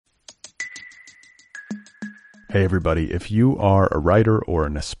Hey everybody, if you are a writer or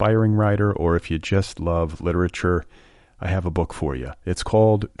an aspiring writer, or if you just love literature, I have a book for you. It's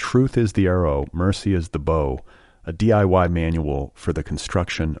called Truth is the Arrow, Mercy is the Bow, a DIY manual for the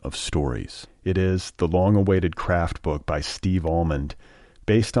construction of stories. It is the long-awaited craft book by Steve Almond,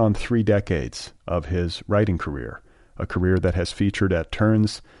 based on 3 decades of his writing career, a career that has featured at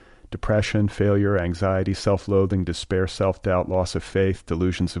turns depression, failure, anxiety, self-loathing, despair, self-doubt, loss of faith,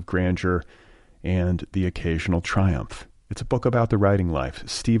 delusions of grandeur, and the occasional triumph. It's a book about the writing life.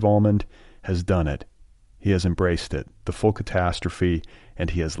 Steve Almond has done it. He has embraced it, the full catastrophe, and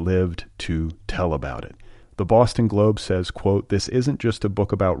he has lived to tell about it. The Boston Globe says, quote, "This isn't just a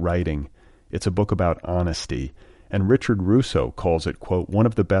book about writing, it's a book about honesty." And Richard Russo calls it, quote, "one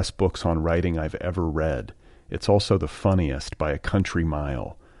of the best books on writing I've ever read. It's also the funniest by a country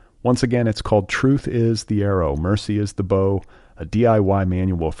mile." Once again, it's called Truth is the Arrow, Mercy is the Bow, a DIY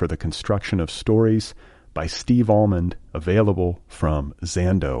manual for the construction of stories by Steve Almond, available from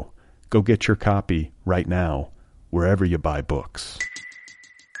Zando. Go get your copy right now, wherever you buy books.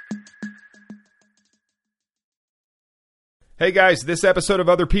 Hey guys, this episode of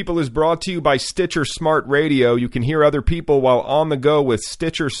Other People is brought to you by Stitcher Smart Radio. You can hear other people while on the go with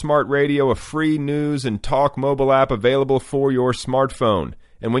Stitcher Smart Radio, a free news and talk mobile app available for your smartphone.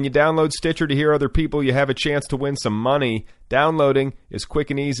 And when you download Stitcher to hear other people, you have a chance to win some money. Downloading is quick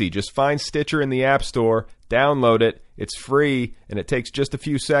and easy. Just find Stitcher in the App Store, download it, it's free, and it takes just a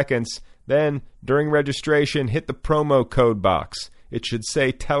few seconds. Then, during registration, hit the promo code box. It should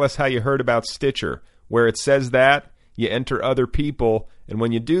say, "Tell us how you heard about Stitcher." Where it says that, you enter Other People, and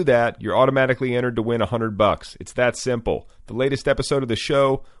when you do that, you're automatically entered to win $100. It's that simple. The latest episode of the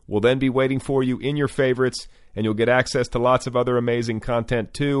show will then be waiting for you in your favorites, and you'll get access to lots of other amazing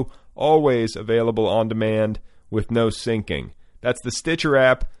content too, always available on demand with no syncing. That's the Stitcher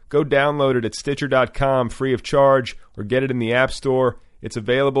app. Go download it at Stitcher.com free of charge, or get it in the App Store. It's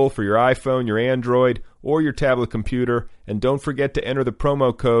available for your iPhone, your Android, or your tablet computer. And don't forget to enter the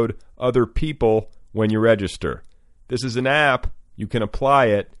promo code OTHERPEOPLE when you register. This is an app. You can apply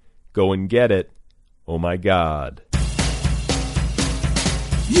it. Go and get it. Oh my God.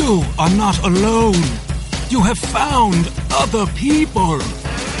 You are not alone. You have found other people.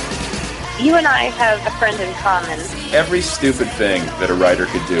 You and I have a friend in common. Every stupid thing that a writer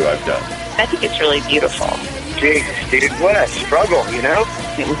could do, I've done. I think it's really beautiful. Jesus, dude, what a struggle, you know?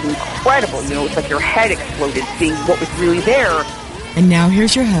 It was incredible. You know, it's like your head exploded seeing what was really there. And now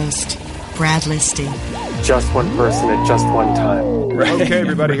here's your host, Brad Listy. Just one person at just one time. Right. Okay,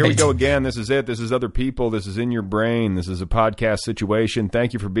 everybody, here we go again. This is it. This is Other People. This is In Your Brain. This is a podcast situation.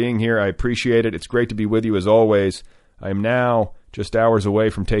 Thank you for being here. I appreciate it. It's great to be with you as always. I am now just hours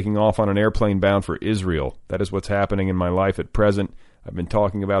away from taking off on an airplane bound for Israel. That is what's happening in my life at present. I've been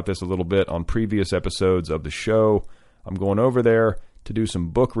talking about this a little bit on previous episodes of the show. I'm going over there to do some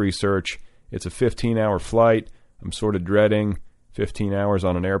book research. It's a 15-hour flight. I'm sort of dreading 15 hours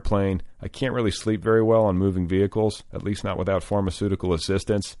on an airplane. I can't really sleep very well on moving vehicles, at least not without pharmaceutical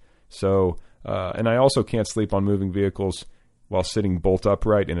assistance. So, and I also can't sleep on moving vehicles while sitting bolt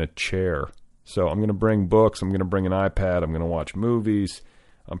upright in a chair. So I'm going to bring books. I'm going to bring an iPad. I'm going to watch movies.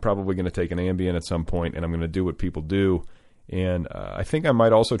 I'm probably going to take an Ambien at some point, and I'm going to do what people do. And I think I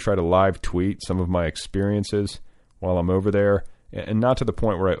might also try to live tweet some of my experiences while I'm over there, and not to the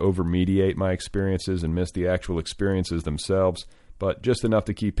point where I over-mediate my experiences and miss the actual experiences themselves, but just enough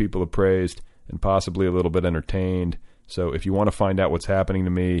to keep people appraised and possibly a little bit entertained. So if you want to find out what's happening to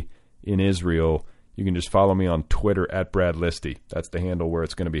me in Israel, you can just follow me on Twitter at Brad Listy. That's the handle where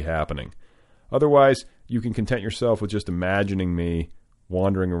it's going to be happening. Otherwise, you can content yourself with just imagining me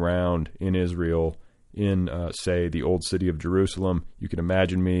wandering around in Israel in, say, the old city of Jerusalem. You can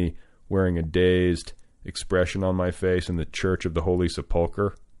imagine me wearing a dazed expression on my face in the Church of the Holy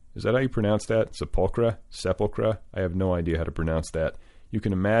Sepulchre. Is that how you pronounce that? Sepulchre? Sepulchre? I have no idea how to pronounce that. You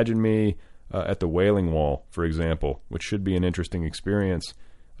can imagine me at the Wailing Wall, for example, which should be an interesting experience.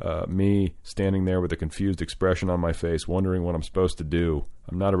 Me standing there with a confused expression on my face, wondering what I'm supposed to do.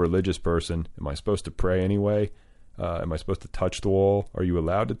 I'm not a religious person. Am I supposed to pray anyway? Am I supposed to touch the wall? Are you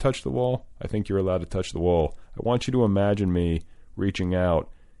allowed to touch the wall? I think you're allowed to touch the wall. I want you to imagine me reaching out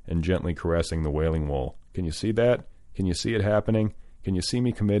and gently caressing the Wailing Wall. Can you see that? Can you see it happening? Can you see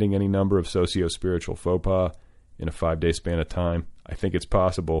me committing any number of socio-spiritual faux pas in a 5-day span of time? I think it's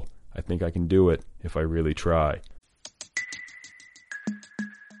possible. I think I can do it if I really try.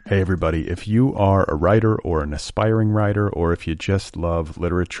 Hey everybody, if you are a writer or an aspiring writer, or if you just love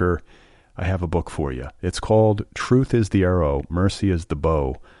literature, I have a book for you. It's called Truth is the Arrow, Mercy is the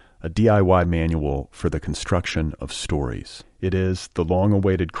Bow, a DIY manual for the construction of stories. It is the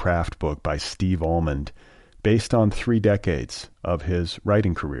long-awaited craft book by Steve Almond, based on 3 decades of his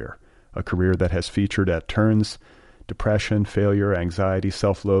writing career, a career that has featured at turns depression, failure, anxiety,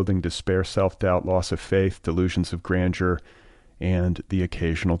 self-loathing, despair, self-doubt, loss of faith, delusions of grandeur, and the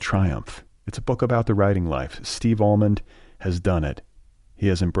occasional triumph. It's a book about the writing life. Steve Almond has done it. He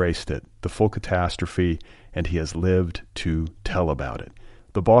has embraced it, the full catastrophe, and he has lived to tell about it.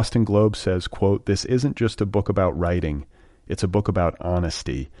 The Boston Globe says, quote, "This isn't just a book about writing, it's a book about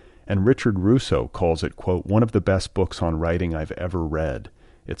honesty." And Richard Russo calls it, quote, "one of the best books on writing I've ever read.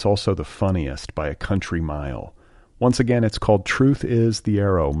 It's also the funniest by a country mile." Once again, it's called Truth is the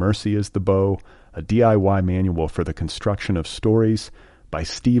Arrow, Mercy is the Bow, a DIY manual for the construction of stories by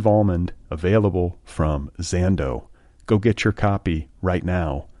Steve Almond, available from Zando. Go get your copy right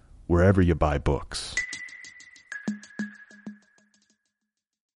now, wherever you buy books.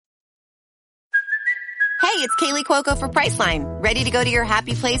 Hey, it's Kaylee Cuoco for Priceline. Ready to go to your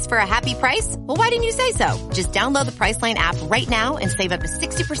happy place for a happy price? Well, why didn't you say so? Just download the Priceline app right now and save up to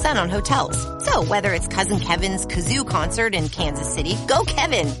 60% on hotels. So whether it's Cousin Kevin's Kazoo Concert in Kansas City, go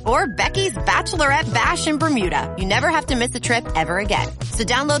Kevin, or Becky's Bachelorette Bash in Bermuda, you never have to miss a trip ever again. So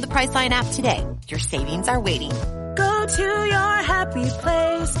download the Priceline app today. Your savings are waiting. Go to your happy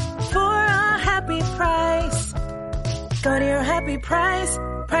place for a happy price. Go to your happy price,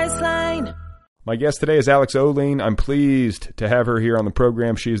 Priceline. My guest today is Alex Ohleen. I'm pleased to have her here on the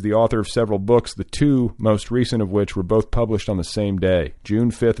program. She is the author of several books, the 2 most recent of which were both published on the same day, June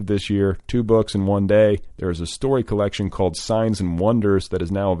 5th of this year, 2 books in one day. There is a story collection called Signs and Wonders that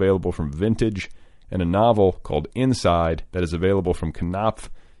is now available from Vintage, and a novel called Inside that is available from Knopf.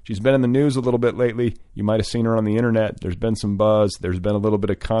 She's been in the news a little bit lately. You might have seen her on the internet. There's been some buzz. There's been a little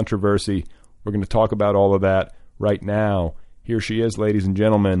bit of controversy. We're going to talk about all of that right now. Here she is, ladies and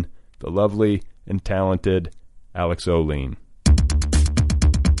gentlemen, the lovely and talented Alex Ohleen.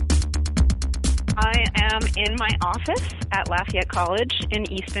 I am in my office at Lafayette College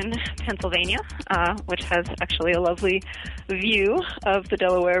in Easton, Pennsylvania, which has actually a lovely view of the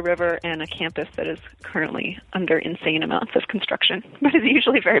Delaware River and a campus that is currently under insane amounts of construction, but is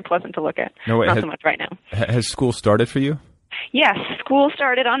usually very pleasant to look at. Not so much right now. Has school started for you? Yes, school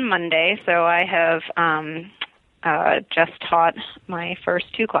started on Monday, so I have just taught my first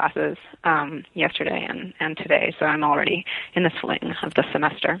 2 classes yesterday and today, so I'm already in the swing of the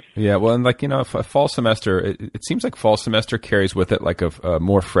semester. Yeah, well, and a fall semester, it seems like fall semester carries with it like a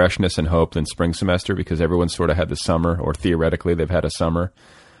more freshness and hope than spring semester because everyone's sort of had the summer, or theoretically they've had a summer.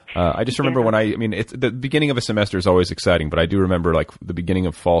 I just remember it's the beginning of a semester is always exciting, but I do remember like the beginning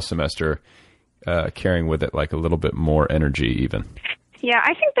of fall semester carrying with it like a little bit more energy even. Yeah,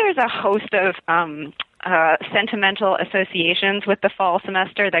 I think there's a host of sentimental associations with the fall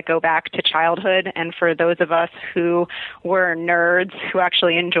semester that go back to childhood. And for those of us who were nerds, who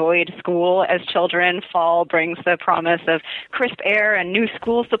actually enjoyed school as children, fall brings the promise of crisp air and new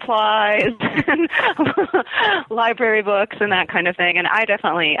school supplies and library books and that kind of thing. And I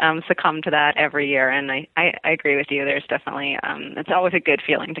definitely succumb to that every year. And I agree with you. There's definitely, it's always a good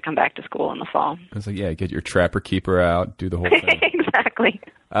feeling to come back to school in the fall. It's like, yeah, get your Trapper Keeper out, do the whole thing. Exactly.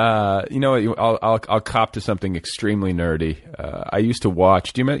 I'll cop to something extremely nerdy. I used to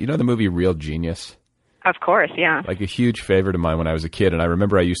watch. Do you know the movie Real Genius? Of course, yeah. Like a huge favorite of mine when I was a kid, and I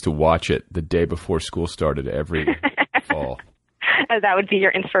remember I used to watch it the day before school started every fall. That would be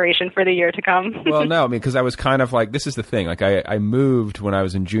your inspiration for the year to come. Well, no, because I was kind of like, this is the thing. Like I moved when I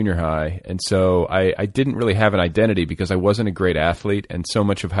was in junior high, and so I didn't really have an identity because I wasn't a great athlete, and so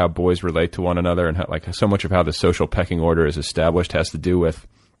much of how boys relate to one another and so much of how the social pecking order is established has to do with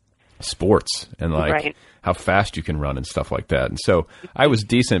sports and how fast you can run and stuff like that. And so I was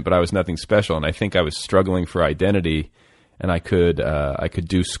decent, but I was nothing special, and I think I was struggling for identity. And I could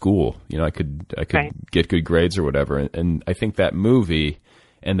do school, I could get good grades or whatever. And I think that movie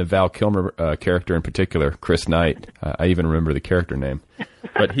and the Val Kilmer character in particular, Chris Knight, I even remember the character name,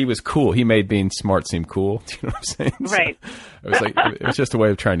 but he was cool. He made being smart seem cool. Do you know what I'm saying? Right. So it was just a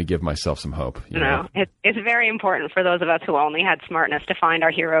way of trying to give myself some hope. You know? It's very important for those of us who only had smartness to find our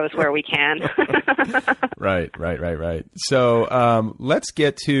heroes where we can. Right. So let's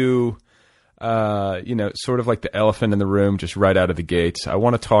get to. Sort of like the elephant in the room, just right out of the gates. I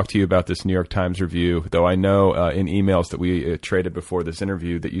want to talk to you about this New York Times review, though I know in emails that we traded before this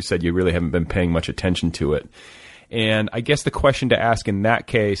interview that you said you really haven't been paying much attention to it. And I guess the question to ask in that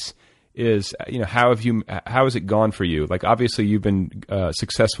case is, how has it gone for you? Like, obviously you've been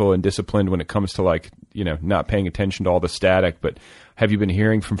successful and disciplined when it comes to not paying attention to all the static, but have you been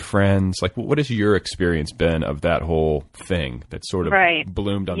hearing from friends? Like, what has your experience been of that whole thing that sort of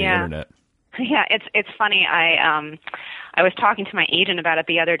bloomed on the internet? Yeah, it's funny. I was talking to my agent about it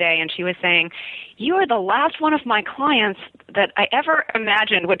the other day, and she was saying, you are the last one of my clients that I ever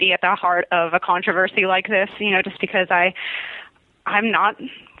imagined would be at the heart of a controversy like this, just because I'm not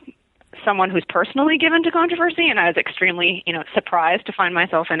someone who's personally given to controversy, and I was extremely, surprised to find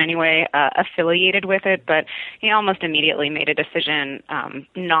myself in any way affiliated with it. But he almost immediately made a decision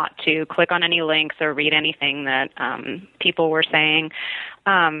not to click on any links or read anything that people were saying.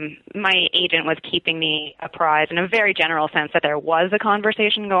 My agent was keeping me apprised in a very general sense that there was a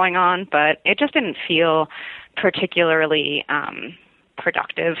conversation going on, but it just didn't feel particularly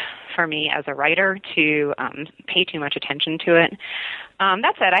productive for me as a writer to pay too much attention to it.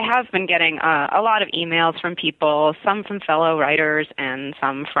 That said, I have been getting a lot of emails from people, some from fellow writers and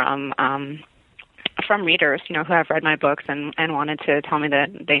some from readers, who have read my books and wanted to tell me that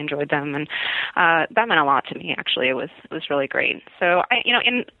they enjoyed them, and that meant a lot to me. Actually, it was really great. So,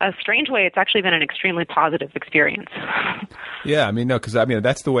 in a strange way, it's actually been an extremely positive experience. Yeah, because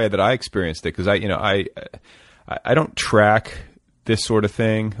that's the way that I experienced it. Because I don't track this sort of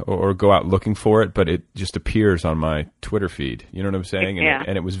thing or go out looking for it, but it just appears on my Twitter feed. You know what I'm saying?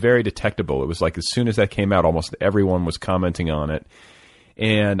 And it was very detectable. It was like as soon as that came out, almost everyone was commenting on it.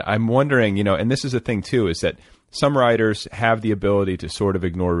 And I'm wondering, and this is the thing too, is that some writers have the ability to sort of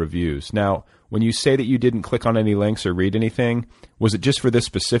ignore reviews. Now, when you say that you didn't click on any links or read anything, was it just for this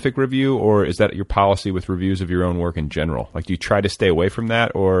specific review, or is that your policy with reviews of your own work in general? Like, do you try to stay away from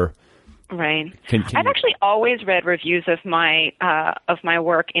that, or... Right. I've actually always read reviews of my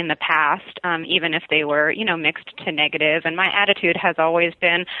work in the past, even if they were, mixed to negative. And my attitude has always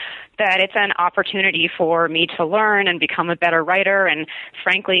been that it's an opportunity for me to learn and become a better writer. And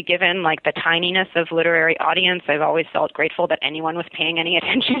frankly, given the tininess of literary audience, I've always felt grateful that anyone was paying any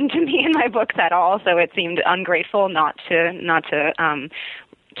attention to me in my books at all. So it seemed ungrateful not to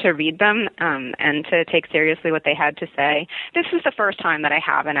read them and to take seriously what they had to say. This is the first time that I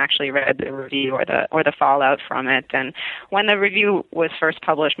haven't actually read the review or the fallout from it. And when the review was first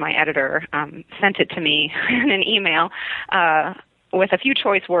published, my editor sent it to me in an email with a few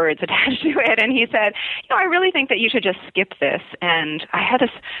choice words attached to it. And he said, I really think that you should just skip this. And I had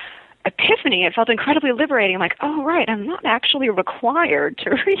this epiphany. It felt incredibly liberating. I'm like, oh, right, I'm not actually required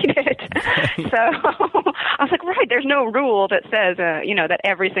to read it. So I was like, right, there's no rule that says, that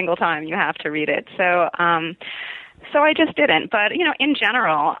every single time you have to read it. So I just didn't. But, in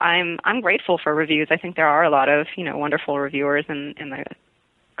general, I'm grateful for reviews. I think there are a lot of, wonderful reviewers in the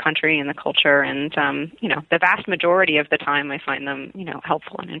country and the culture. And, the vast majority of the time I find them,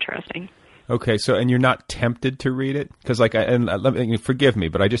 helpful and interesting. Okay, so and you're not tempted to read it because, forgive me,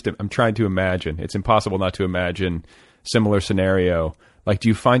 but I'm trying to imagine. It's impossible not to imagine similar scenario. Like, do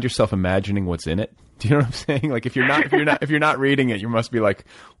you find yourself imagining what's in it? Do you know what I'm saying? Like, if you're not reading it, you must be like,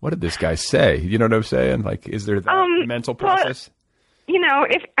 what did this guy say? You know what I'm saying? Like, is there that mental process?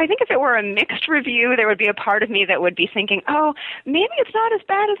 If it were a mixed review, there would be a part of me that would be thinking, oh, maybe it's not as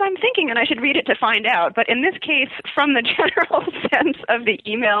bad as I'm thinking and I should read it to find out. But in this case, from the general sense of the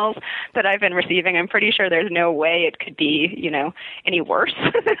emails that I've been receiving, I'm pretty sure there's no way it could be, any worse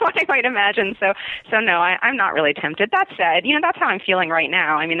than what I might imagine. So no, I'm not really tempted. That said, that's how I'm feeling right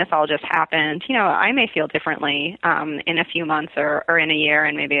now. This all just happened. I may feel differently in a few months or in a year,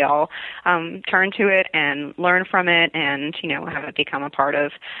 and maybe I'll turn to it and learn from it and, have it become a part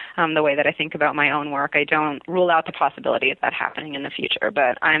of the way that I think about my own work. I don't rule out the possibility of that happening in the future,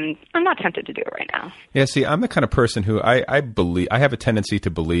 but I'm not tempted to do it right now. Yeah, see, I'm the kind of person who I have a tendency to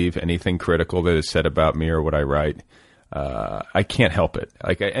believe anything critical that is said about me or what I write. I can't help it.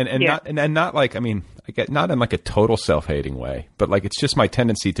 Not in like a total self-hating way, but like it's just my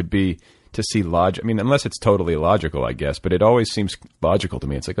tendency to see logic. Unless it's totally illogical, I guess, but it always seems logical to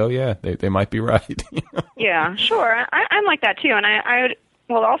me. It's like, oh yeah, they might be right. Yeah, sure. I'm like that too, and I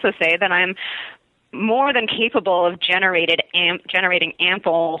will also say that I'm more than capable of generating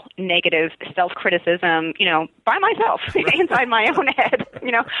ample negative self-criticism, by myself inside my own head.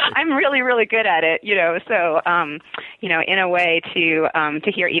 I'm really, really good at it, so, in a way to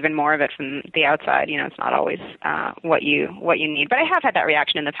hear even more of it from the outside, it's not always, what you need. But I have had that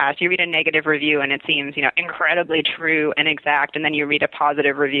reaction in the past. You read a negative review and it seems, incredibly true and exact. And then you read a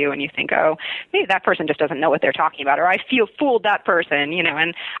positive review and you think, oh, maybe that person just doesn't know what they're talking about, or I feel fooled that person,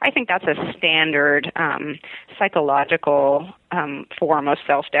 and I think that's a standard psychological form of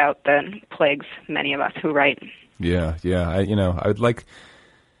self-doubt that plagues many of us who write. Yeah.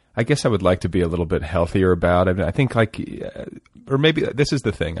 I guess I would like to be a little bit healthier about it. I think or maybe this is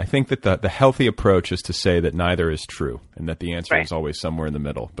the thing. I think that the healthy approach is to say that neither is true and that the answer is always somewhere in the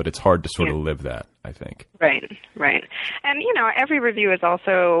middle, but it's hard to sort of live that, I think. Right. And, every review is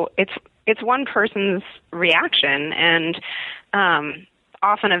also, it's one person's reaction, and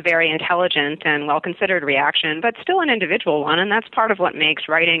often a very intelligent and well-considered reaction, but still an individual one, and that's part of what makes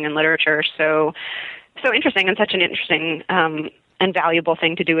writing and literature so interesting, and such an interesting and valuable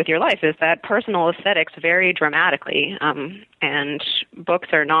thing to do with your life, is that personal aesthetics vary dramatically, and books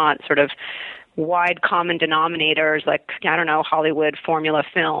are not sort of wide common denominators like, I don't know, Hollywood formula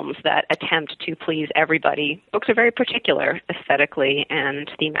films that attempt to please everybody. Books are very particular aesthetically and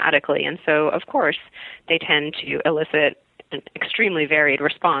thematically, and so, of course, they tend to elicit an extremely varied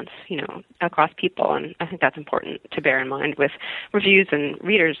response, across people, and I think that's important to bear in mind with reviews and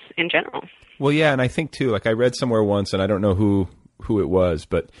readers in general. Well, yeah, and I think, too, like I read somewhere once, and I don't know who it was,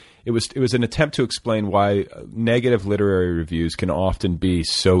 but it was an attempt to explain why negative literary reviews can often be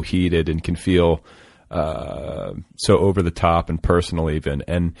so heated and can feel so over the top and personal even.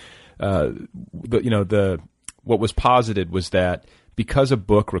 And what was posited was that because a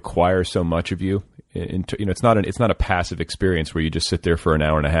book requires so much of you, it's not a passive experience where you just sit there for an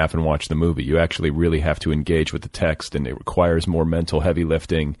hour and a half and watch the movie. You actually really have to engage with the text, and it requires more mental heavy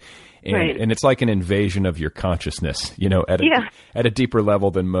lifting. And, right. And it's like an invasion of your consciousness, at a deeper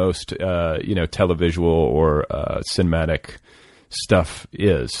level than most, televisual or cinematic stuff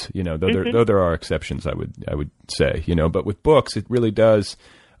is. Though there are exceptions, I would say. But with books, it really does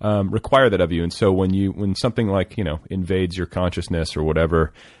require that of you. And so when something like invades your consciousness or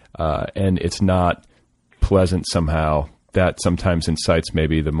whatever, and it's not pleasant somehow, that sometimes incites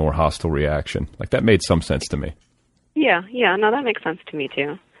maybe the more hostile reaction. Like that made some sense to me. Yeah, no, that makes sense to me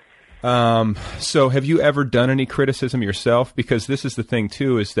too. So have you ever done any criticism yourself? Because this is the thing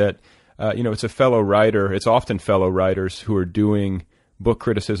too, is that, it's a fellow writer. It's often fellow writers who are doing book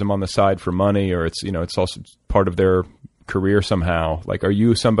criticism on the side for money, or it's also part of their career somehow. Like, are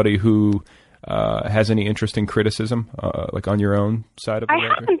you somebody who, has any interest in criticism, like on your own side of the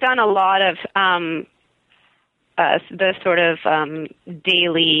record? I haven't done a lot of, the sort of,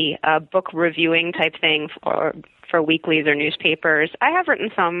 daily, book reviewing type thing for weeklies or newspapers. I have written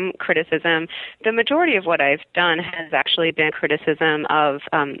some criticism. The majority of what I've done has actually been criticism of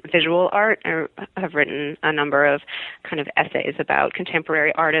visual art. I have written a number of kind of essays about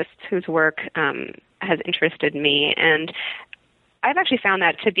contemporary artists whose work has interested me, and I've actually found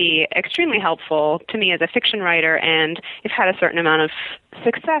that to be extremely helpful to me as a fiction writer, and I've had a certain amount of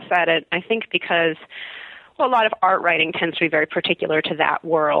success at it, I think, because a lot of art writing tends to be very particular to that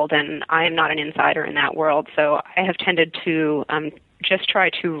world, and I am not an insider in that world, so I have tended to just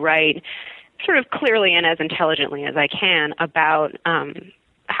try to write sort of clearly and as intelligently as I can about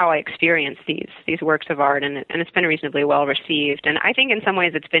how I experience these works of art, and it's been reasonably well received. And I think in some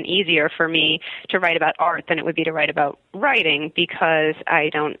ways it's been easier for me to write about art than it would be to write about writing, because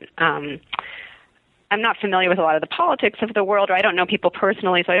I'm not familiar with a lot of the politics of the world, or I don't know people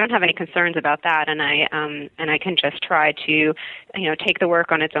personally, so I don't have any concerns about that. And I can just try to, take the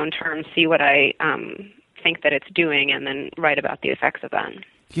work on its own terms, see what I think that it's doing, and then write about the effects of that.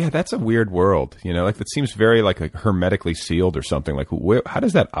 Yeah, that's a weird world. Like it seems very like hermetically sealed or something. Like, how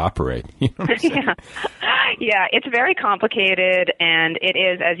does that operate? Yeah, it's very complicated, and it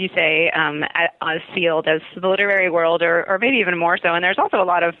is, as you say, as sealed as the literary world, or maybe even more so. And there's also a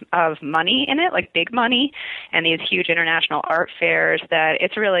lot of money in it, like big money, and these huge international art fairs. That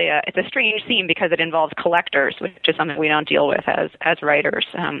it's really it's a strange scene because it involves collectors, which is something we don't deal with as writers.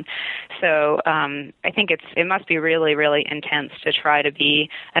 So I think it must be really, really intense to try to be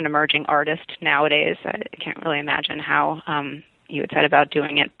an emerging artist nowadays. I can't really imagine how you had said about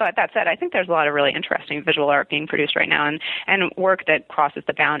doing it. But that said, I think there's a lot of really interesting visual art being produced right now, and work that crosses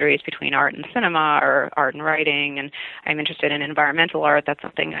the boundaries between art and cinema or art and writing. And I'm interested in environmental art. That's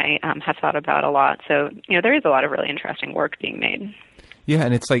something I have thought about a lot. So, there is a lot of really interesting work being made. Yeah,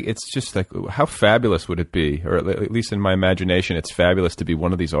 and it's just like, how fabulous would it be? Or at least in my imagination, it's fabulous to be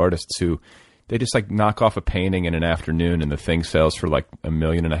one of these artists who they just like knock off a painting in an afternoon and the thing sells for like $1.5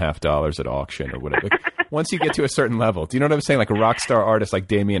 million at auction or whatever. Once you get to a certain level, do you know what I'm saying? Like a rock star artist like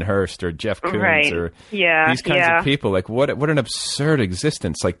Damien Hirst or Jeff Koons or these kinds of people. Like what an absurd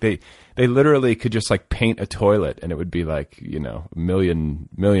existence. Like they literally could just like paint a toilet and it would be like,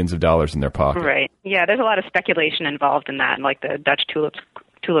 millions of dollars in their pocket. Right. Yeah, there's a lot of speculation involved in that, like the Dutch tulip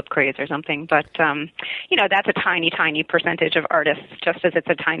craze or something. But, that's a tiny, tiny percentage of artists, just as it's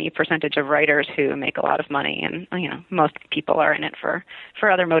a tiny percentage of writers who make a lot of money. And, most people are in it for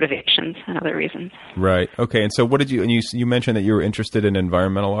other motivations and other reasons. Right. Okay. And so what did you mentioned that you were interested in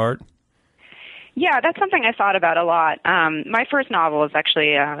environmental art? Yeah, that's something I thought about a lot. My first novel was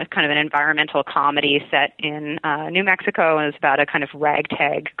actually kind of an environmental comedy set in New Mexico. It was about a kind of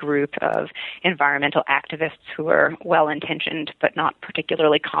ragtag group of environmental activists who were well-intentioned but not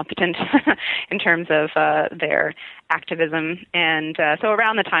particularly competent in terms of their activism. And so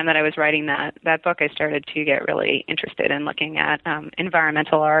around the time that I was writing that book, I started to get really interested in looking at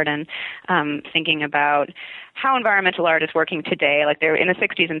environmental art and thinking about how environmental art is working today. Like there in the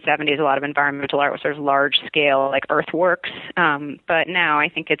 60s and 70s, a lot of environmental art was sort of large scale, like earthworks. But now I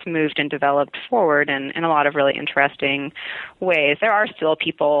think it's moved and developed forward in a lot of really interesting ways. There are still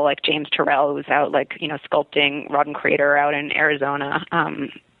people like James Turrell, who's out sculpting Rodden Crater out in Arizona,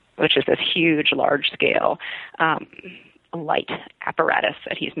 which is this huge, large scale light apparatus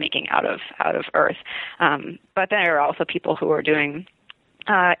that he's making out of earth. But there are also people who are doing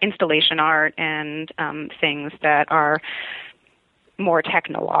installation art and things that are more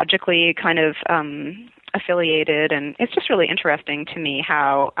technologically kind of affiliated, and it's just really interesting to me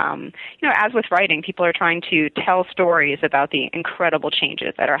how, as with writing, people are trying to tell stories about the incredible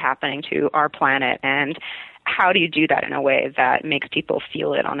changes that are happening to our planet, and how do you do that in a way that makes people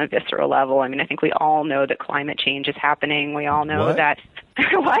feel it on a visceral level? I mean, I think we all know that climate change is happening. We all know that.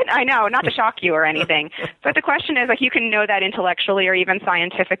 What? I know, not to shock you or anything. But the question is, you can know that intellectually or even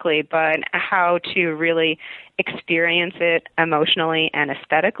scientifically, but how to really experience it emotionally and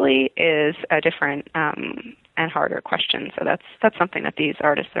aesthetically is a different and harder question. So that's something that these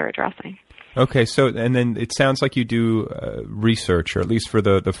artists are addressing. Okay, so and then it sounds like you do research, or at least for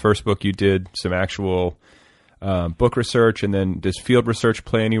the first book you did some actual book research, and then does field research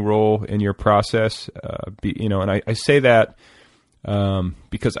play any role in your process? And I say that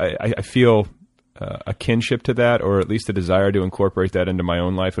because I feel a kinship to that, or at least a desire to incorporate that into my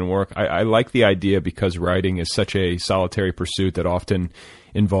own life and work. I like the idea because writing is such a solitary pursuit that often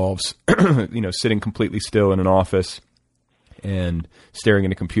involves, sitting completely still in an office and staring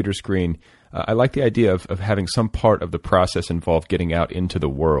at a computer screen. I like the idea of having some part of the process involve getting out into the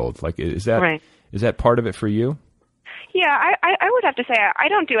world. Like, is that part of it for you? Yeah, I would have to say I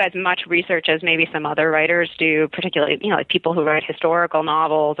don't do as much research as maybe some other writers do, particularly, like people who write historical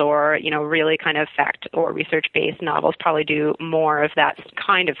novels or, really kind of fact or research-based novels probably do more of that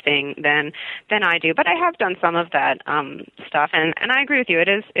kind of thing than I do. But I have done some of that stuff, and I agree with you. It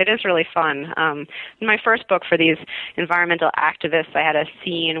is really fun. In my first book for these environmental activists, I had a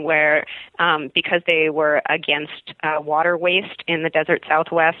scene where because they were against water waste in the desert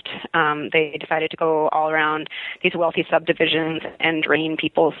Southwest, they decided to go all around these wealthy subdivisions and drain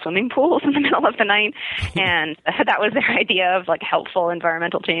people's swimming pools in the middle of the night. And that was their idea of helpful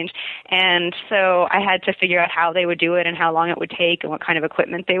environmental change. And so I had to figure out how they would do it and how long it would take and what kind of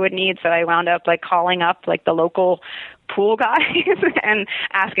equipment they would need. So I wound up calling up the local pool guys and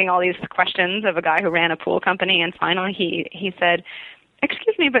asking all these questions of a guy who ran a pool company. And finally he said,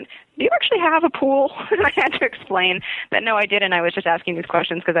 "Excuse me, but do you actually have a pool?" And I had to explain that no, I didn't. I was just asking these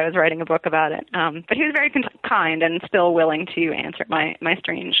questions because I was writing a book about it. But he was very kind and still willing to answer my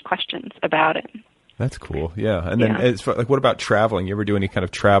strange questions about it. That's cool. Yeah. And then it's what about traveling? You ever do any kind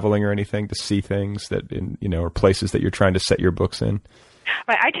of traveling or anything to see things that or places that you're trying to set your books in?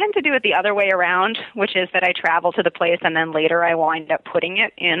 Right. I tend to do it the other way around, which is that I travel to the place and then later I wind up putting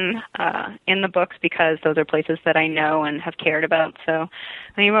it in the books because those are places that I know and have cared about. So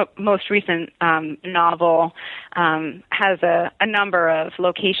my most recent novel has a number of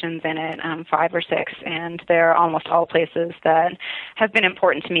locations in it, 5 or 6, and they're almost all places that have been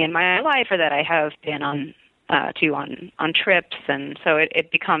important to me in my life or that I have been on trips, and so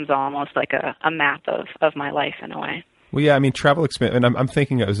it becomes almost like a map of my life in a way. Well, yeah, I mean, travel experience, and I'm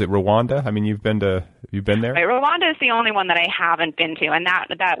thinking, is it Rwanda? I mean, you've been there? Right, Rwanda is the only one that I haven't been to, and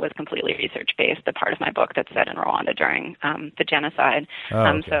that was completely research-based, the part of my book that's set in Rwanda during the genocide.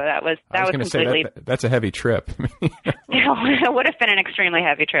 Okay. So that was completely... That's a heavy trip. It would have been an extremely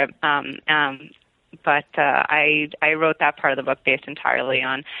heavy trip. But I wrote that part of the book based entirely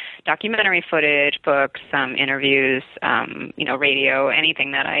on documentary footage, books, interviews, radio,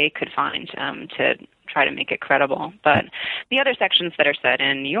 anything that I could find to try to make it credible. But the other sections that are set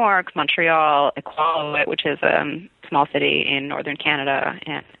in New York, Montreal, Iqaluit, which is a small city in northern Canada,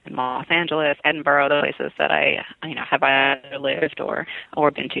 and Los Angeles, Edinburgh, the places that I have either lived or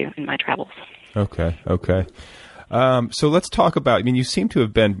been to in my travels. Okay. So let's talk about, I mean, you seem to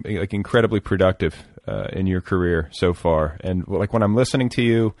have been incredibly productive in your career so far. And when I'm listening to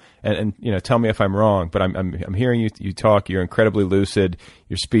you and tell me if I'm wrong, but I'm hearing you talk, you're incredibly lucid.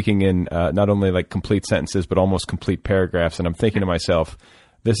 You're speaking in not only complete sentences, but almost complete paragraphs. And I'm thinking to myself,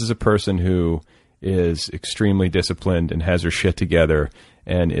 this is a person who is extremely disciplined and has her shit together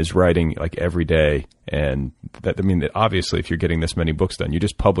and is writing like every day. And that, I mean, that obviously if you're getting this many books done, you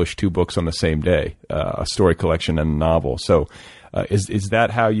just publish 2 books on the same day, a story collection and a novel. So is that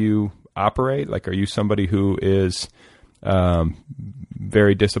how you operate? Like, are you somebody who is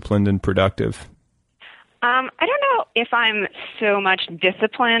very disciplined and productive? I don't know if I'm so much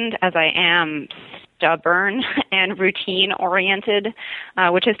disciplined as I am stubborn and routine-oriented,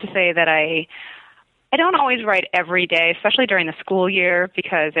 which is to say that I don't always write every day, especially during the school year,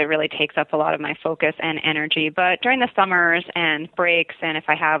 because it really takes up a lot of my focus and energy. But during the summers and breaks, and if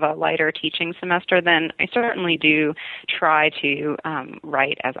I have a lighter teaching semester, then I certainly do try to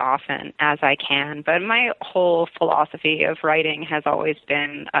write as often as I can. But my whole philosophy of writing has always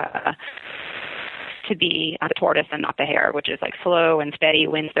been to be the tortoise and not the hare, which is like slow and steady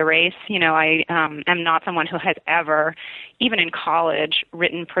wins the race. You know, I am not someone who has ever, even in college,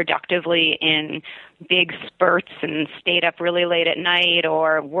 written productively in big spurts and stayed up really late at night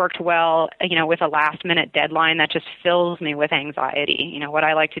or worked well, you know, with a last minute deadline. That just fills me with anxiety. You know, what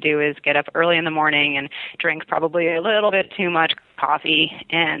I like to do is get up early in the morning and drink probably a little bit too much coffee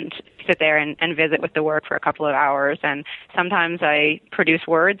and sit there and visit with the work for a couple of hours. And sometimes I produce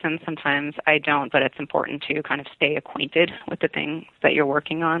words and sometimes I don't, but it's important to kind of stay acquainted with the things that you're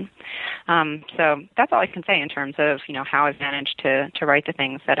working on. So that's all I can say in terms of, you know, how I've managed to write the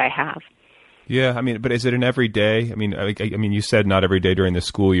things that I have. Yeah, I mean, but is it an everyday? I mean, you said not every day during the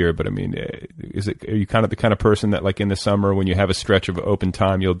school year, but I mean, are you kind of the kind of person that, like, in the summer when you have a stretch of open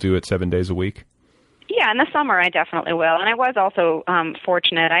time, you'll do it 7 days a week? Yeah, in the summer I definitely will. And I was also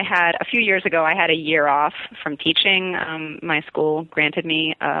fortunate. I had, a few years ago, I had a year off from teaching. My school granted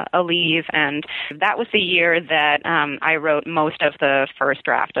me a leave, and that was the year that I wrote most of the first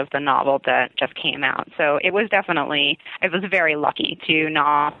draft of the novel that just came out. So it was definitely, I was very lucky to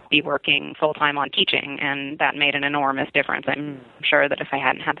not be working full-time on teaching, and that made an enormous difference. I'm sure that if I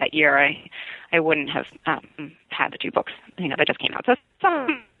hadn't had that year, I wouldn't have had the 2 books, you know, that just came out. So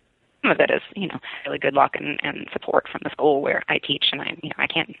some of it is, you know, really good luck and support from the school where I teach, and I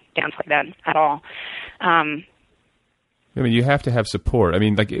can't downplay that at all. I mean, you have to have support. I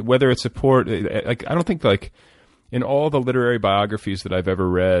mean, like, whether it's support, like, I don't think, like, in all the literary biographies that I've ever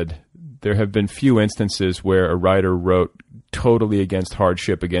read, there have been few instances where a writer wrote totally against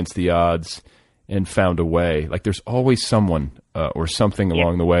hardship, against the odds, and found a way. Like, there's always someone or something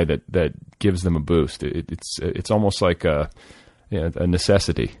along the way that gives them a boost. It's almost like a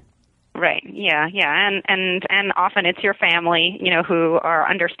necessity. Right. Yeah. And often it's your family, you know, who are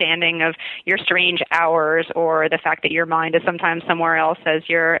understanding of your strange hours or the fact that your mind is sometimes somewhere else as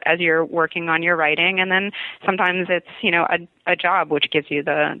you're working on your writing. And then sometimes it's, you know, a job which gives you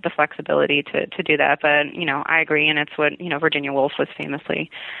the flexibility to do that. But, you know, I agree, and it's what, you know, Virginia Woolf was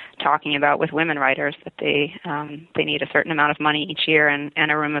famously talking about with women writers, that they need a certain amount of money each year and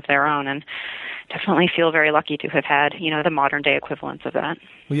a room of their own, and definitely feel very lucky to have had, you know, the modern day equivalents of that.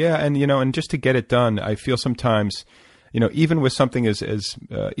 Well, yeah, and, you know, and just to get it done, I feel sometimes, you know, even with something as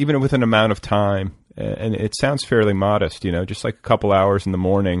even with an amount of time, and it sounds fairly modest, you know, just like a couple hours in the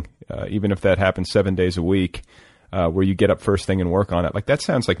morning, even if that happens 7 days a week, where you get up first thing and work on it, like, that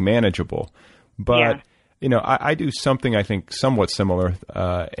sounds like manageable. But, you know, I do something, I think, somewhat similar,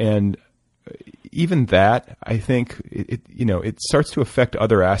 and even that, I think, it starts to affect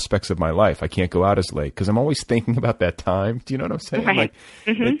other aspects of my life. I can't go out as late because I'm always thinking about that time. Do you know what I'm saying? Right. Like,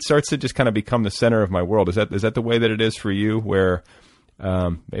 It starts to just kind of become the center of my world. Is that the way that it is for you, where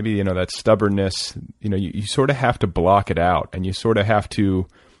maybe, you know, that stubbornness, you know, you sort of have to block it out, and you sort of have to,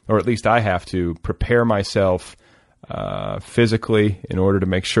 or at least I have to, prepare myself physically in order to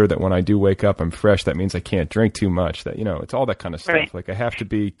make sure that when I do wake up, I'm fresh. That means I can't drink too much. That, you know, it's all that kind of stuff. Right. Like, I have to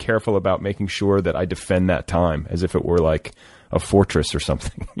be careful about making sure that I defend that time as if it were like a fortress or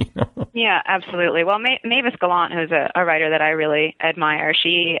something. You know? Yeah, absolutely. Well, Mavis Gallant, who's a writer that I really admire,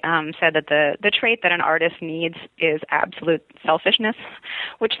 she said that the trait that an artist needs is absolute selfishness,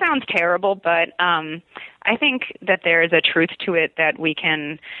 which sounds terrible, but I think that there is a truth to it that we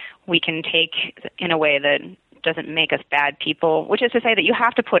can take in a way that doesn't make us bad people, which is to say that you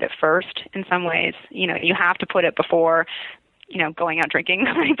have to put it first in some ways. You know, you have to put it before, you know, going out drinking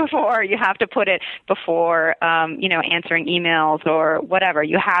the night before. You have to put it before, you know, answering emails or whatever.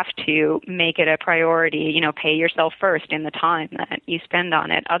 You have to make it a priority, you know, pay yourself first in the time that you spend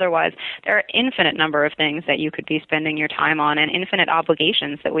on it. Otherwise, there are infinite number of things that you could be spending your time on, and infinite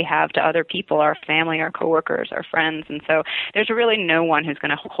obligations that we have to other people, our family, our coworkers, our friends. And so there's really no one who's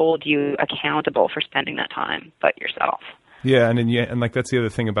going to hold you accountable for spending that time but yourself. Yeah, and like that's the other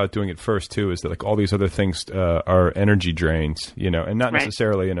thing about doing it first too, is that like all these other things are energy drains, you know, and not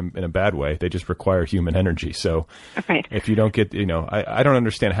necessarily in a bad way. They just require human energy. So if you don't get, you know, I don't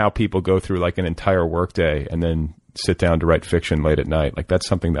understand how people go through like an entire workday and then sit down to write fiction late at night. Like that's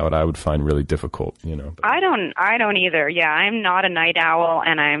something that I would find really difficult, you know. I don't either. Yeah, I'm not a night owl,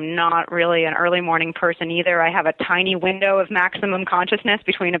 and I'm not really an early morning person either. I have a tiny window of maximum consciousness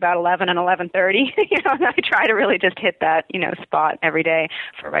between about 11 and 11:30. You know, and I try to really just hit that, you know, spot every day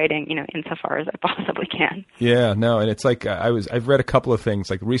for writing, you know, insofar as I possibly can. Yeah, no, and it's like I've read a couple of things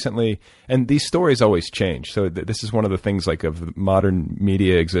like recently, and these stories always change. So this is one of the things like of modern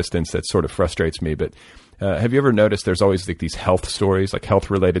media existence that sort of frustrates me, but have you ever noticed there's always like these health stories, like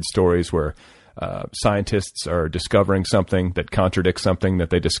health-related stories where scientists are discovering something that contradicts something that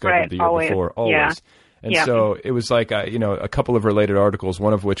they discovered the year before? Always. Yeah. And so it was like, you know, a couple of related articles,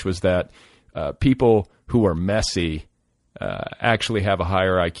 one of which was that people who are messy actually have a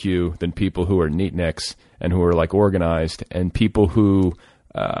higher IQ than people who are neatniks and who are like organized, and people who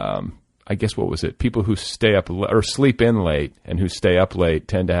I guess what was it? People who stay up or sleep in late and who stay up late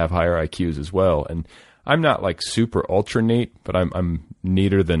tend to have higher IQs as well. And I'm not like super ultra neat, but I'm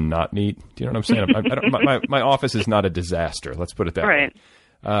neater than not neat. Do you know what I'm saying? My office is not a disaster. Let's put it that way.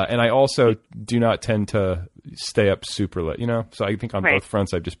 And I also do not tend to stay up super late, you know? So I think on both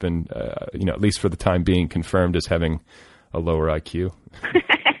fronts, I've just been, you know, at least for the time being, confirmed as having a lower IQ.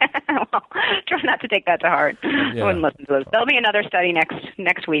 Well, try not to take that to heart. I wouldn't listen to those. There'll be another study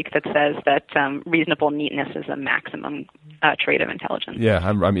next week that says that reasonable neatness is a maximum trait of intelligence. Yeah,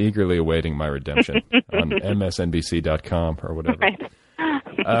 I'm eagerly awaiting my redemption on MSNBC.com or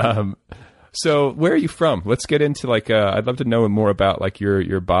whatever. So where are you from? Let's get into like I'd love to know more about like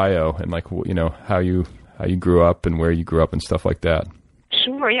your bio and like, you know, how you grew up and where you grew up and stuff like that.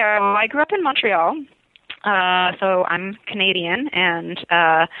 Sure. Yeah. Well, I grew up in Montreal. So I'm Canadian, and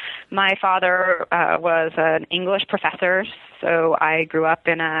my father was an English professor, so I grew up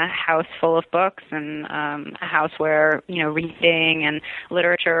in a house full of books and a house where, you know, reading and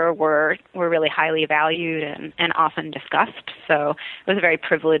literature were really highly valued and often discussed. So it was a very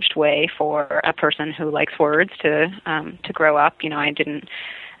privileged way for a person who likes words to grow up. You know, I didn't...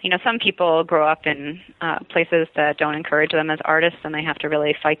 You know, some people grow up in places that don't encourage them as artists, and they have to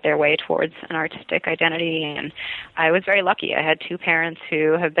really fight their way towards an artistic identity. And I was very lucky. I had two parents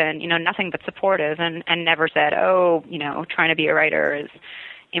who have been, you know, nothing but supportive and never said, oh, you know, trying to be a writer is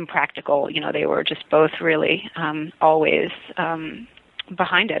impractical. You know, they were just both really always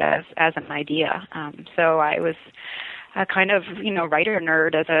behind it as an idea. So I was a kind of, you know, writer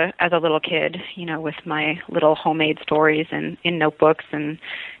nerd as a little kid, you know, with my little homemade stories and in notebooks and,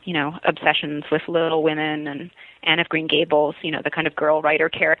 you know, obsessions with Little Women and Anne of Green Gables, you know, the kind of girl writer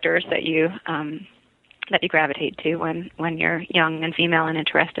characters that you gravitate to when you're young and female and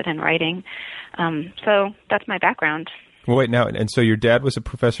interested in writing. So that's my background. Well, wait, now, and so your dad was a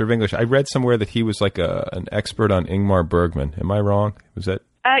professor of English. I read somewhere that he was like an expert on Ingmar Bergman. Am I wrong? Was that?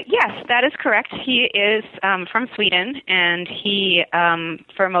 Yes, that is correct. He is from Sweden, and he,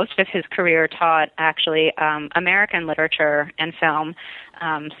 for most of his career, taught actually American literature and film.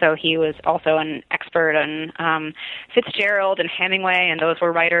 So he was also an expert on Fitzgerald and Hemingway, and those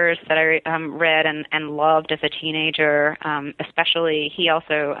were writers that I read and loved as a teenager. Especially, he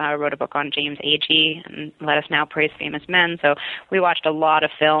also wrote a book on James Agee and Let Us Now Praise Famous Men. So we watched a lot of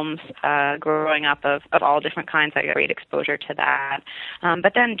films growing up of all different kinds. I got great exposure to that.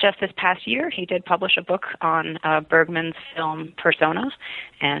 But then just this past year, he did publish a book on Bergman's film Persona,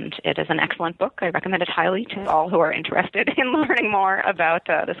 and it is an excellent book. I recommend it highly to all who are interested in learning more about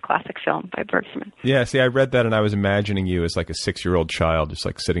this classic film by Bergman. Yeah, see, I read that and I was imagining you as like a 6-year-old child, just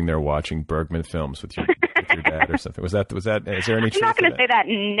like sitting there watching Bergman films with your dad or something. Was that? Is there any? I'm not going to say that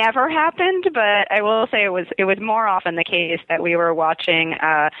never happened, but I will say it was more often the case that we were watching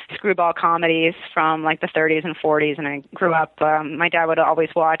screwball comedies from like the 30s and 40s, and I grew up. My dad would always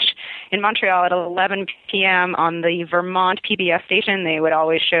watch in Montreal at 11 p.m. on the Vermont PBS station. They would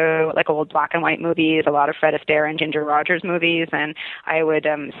always show like old black and white movies, a lot of Fred Astaire and Ginger Rogers movies, and I would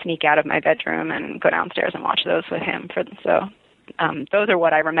sneak out of my bedroom and go downstairs and watch those with him. Those are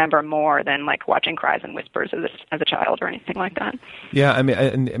what I remember more than like watching Cries and Whispers as a child or anything like that. Yeah, I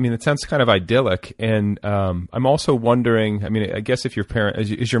mean, it sounds kind of idyllic, and I'm also wondering. I mean, I guess if your parent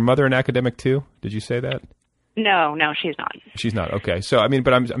is your mother an academic too? Did you say that? No, she's not. She's not. Okay, so I mean,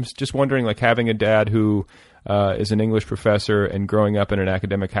 but I'm just wondering, like having a dad who is an English professor and growing up in an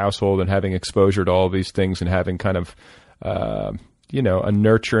academic household and having exposure to all these things and having kind of a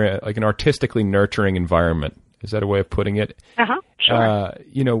nurturing, like an artistically nurturing environment Is that a way of putting it? Sure.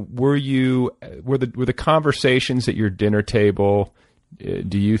 Were the conversations at your dinner table,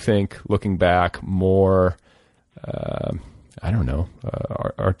 do you think, looking back, more,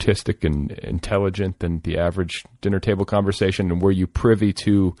 artistic and intelligent than the average dinner table conversation? And were you privy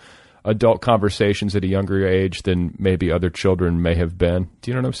to adult conversations at a younger age than maybe other children may have been?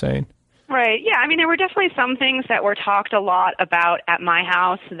 Do you know what I'm saying? Right. Yeah. I mean, there were definitely some things that were talked a lot about at my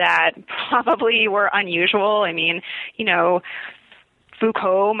house that probably were unusual. I mean,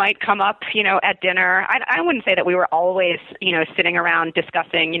 Foucault might come up, at dinner. I wouldn't say that we were always, sitting around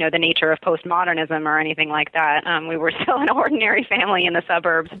discussing, the nature of postmodernism or anything like that. We were still an ordinary family in the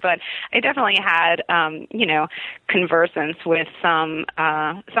suburbs, but I definitely had, conversance with some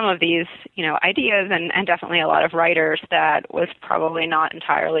of these, ideas and definitely a lot of writers that was probably not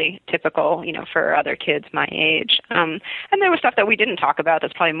entirely typical, for other kids my age. And there was stuff that we didn't talk about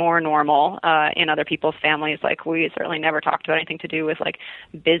that's probably more normal in other people's families. Like we certainly never talked about anything to do with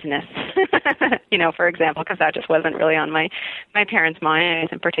business, for example, because that just wasn't really on my parents' minds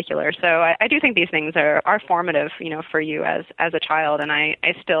in particular. So I do think these things are formative, for you as a child. And I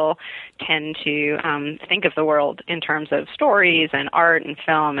still tend to think of the world in terms of stories and art and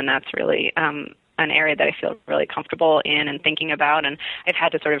film, and that's really an area that I feel really comfortable in and thinking about. And I've had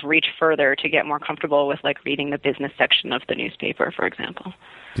to sort of reach further to get more comfortable with reading the business section of the newspaper, for example.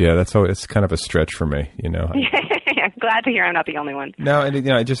 Yeah, it's kind of a stretch for me, Glad to hear I'm not the only one. No, and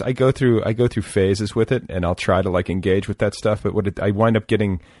I go through phases with it, and I'll try to engage with that stuff. But I wind up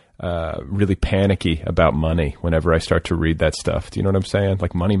getting really panicky about money whenever I start to read that stuff. Do you know what I'm saying?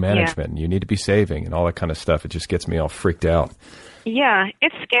 Like money management, and you need to be saving, and all that kind of stuff. It just gets me all freaked out. Yeah,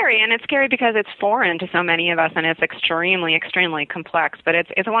 it's scary, and it's scary because it's foreign to so many of us, and it's extremely, extremely complex. But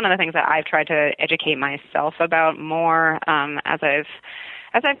it's one of the things that I've tried to educate myself about more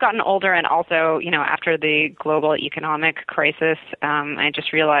as I've gotten older, and also, after the global economic crisis, I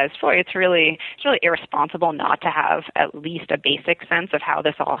just realized, boy, it's really irresponsible not to have at least a basic sense of how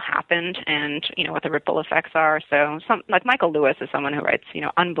this all happened and, what the ripple effects are. So, Michael Lewis is someone who writes,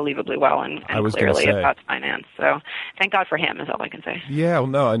 unbelievably well and clearly about finance. So, thank God for him is all I can say. Yeah, well,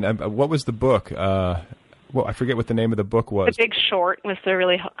 no, and what was the book? Well, I forget what the name of the book was. The Big Short was the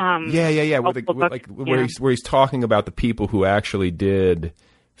really where he's talking about the people who actually did.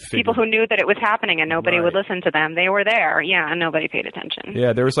 People who knew that it was happening and nobody would listen to them. They were there, and nobody paid attention.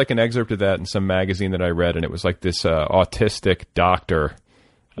 Yeah, there was an excerpt of that in some magazine that I read, and it was this autistic doctor,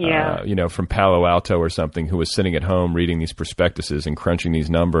 from Palo Alto or something, who was sitting at home reading these prospectuses and crunching these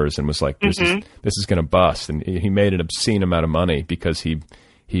numbers, and was like, "This is going to bust." And he made an obscene amount of money because he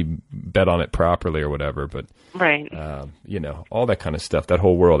bet on it properly or whatever. But all that kind of stuff, that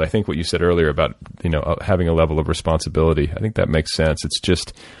whole world. I think what you said earlier about having a level of responsibility, I think that makes sense. It's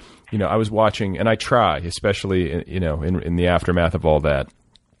just, I was watching, and I try, especially in the aftermath of all that.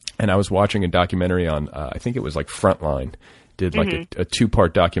 And I was watching a documentary on, I think it was Frontline, did a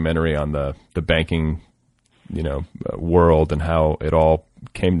 2-part documentary on the banking, world and how it all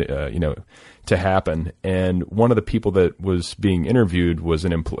came to, to happen. And one of the people that was being interviewed was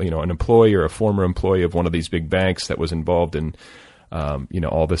an employee or a former employee of one of these big banks that was involved in,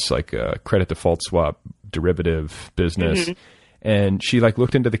 all this credit default swap derivative business. Mm-hmm. And she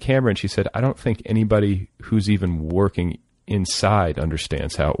looked into the camera and she said, "I don't think anybody who's even working inside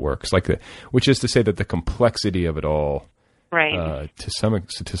understands how it works." Which is to say that the complexity of it all, to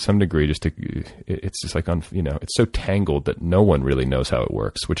some degree, it's just it's so tangled that no one really knows how it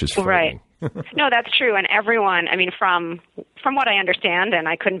works, which is frightening. No, that's true. And everyone, from what I understand, and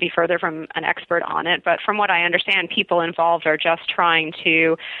I couldn't be further from an expert on it, but from what I understand, people involved are just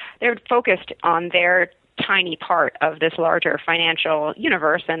they're focused on their tiny part of this larger financial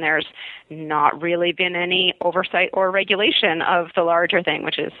universe, and there's not really been any oversight or regulation of the larger thing,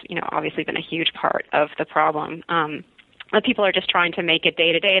 which is, obviously been a huge part of the problem. People are just trying to make it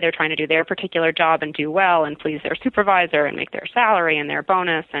day to day. They're trying to do their particular job and do well and please their supervisor and make their salary and their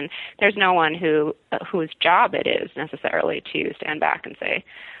bonus. And there's no one whose job it is necessarily to stand back and say,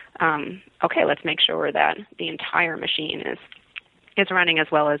 okay, let's make sure that the entire machine is running as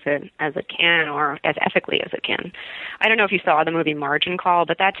well as it can, or as ethically as it can. I don't know if you saw the movie Margin Call,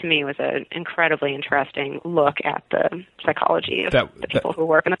 but that to me was an incredibly interesting look at the psychology of the people who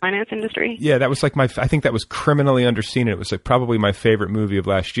work in the finance industry. Yeah, that was I think that was criminally underseen. It was probably my favorite movie of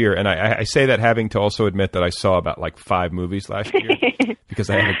last year. And I say that having to also admit that I saw about 5 movies last year because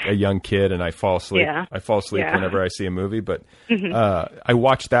I have a young kid and I fall asleep. Yeah. I fall asleep whenever I see a movie. But I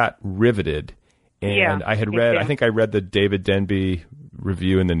watched that riveted. And I had read, I think I read the David Denby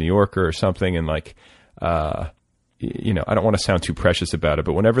review in the New Yorker or something, and you know, I don't want to sound too precious about it,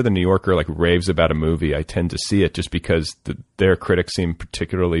 but whenever the New Yorker like raves about a movie, I tend to see it just because their critics seem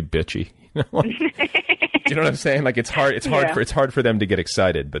particularly bitchy. You know? Do you know what I'm saying? Like it's hard for them to get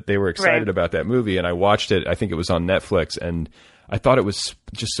excited, but they were excited about that movie, and I watched it. I think it was on Netflix, and I thought it was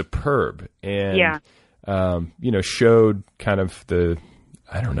just superb, and you know, showed kind of the,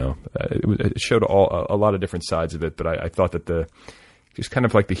 I don't know, it showed a lot of different sides of it, but I thought that just kind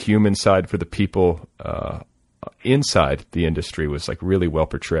of like the human side for the people inside the industry was like really well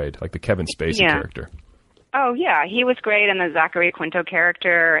portrayed, like the Kevin Spacey character. Oh yeah, he was great, and the Zachary Quinto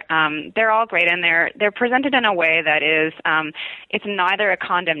character. They're all great, and they're presented in a way that is, it's neither a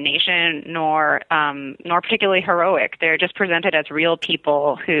condemnation nor particularly heroic. They're just presented as real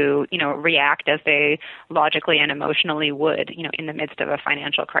people who, you know, react as they logically and emotionally would, you know, in the midst of a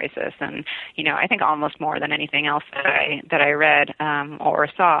financial crisis. And you know, I think almost more than anything else that I read or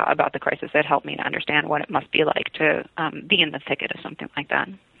saw about the crisis, it helped me to understand what it must be like to be in the thicket of something like that.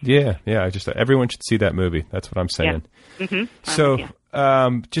 Yeah. Everyone should see that movie. That's what I'm saying. Yeah. Mm-hmm. So,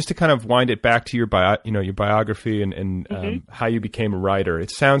 just to kind of wind it back to your biography and how you became a writer, it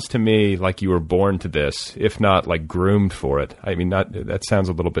sounds to me like you were born to this, if not like groomed for it. I mean, that sounds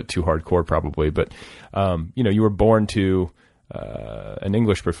a little bit too hardcore, probably, but you know, you were born to an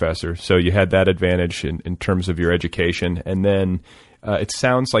English professor, so you had that advantage in terms of your education, and then it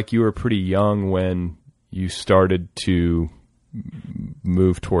sounds like you were pretty young when you started to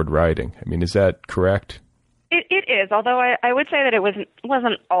move toward writing. I mean, is that correct? It is, although I would say that it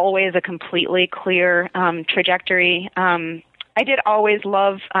wasn't always a completely clear trajectory. I did always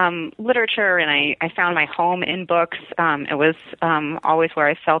love literature, and I found my home in books. It was always where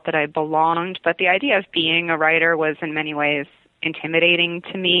I felt that I belonged, but the idea of being a writer was in many ways intimidating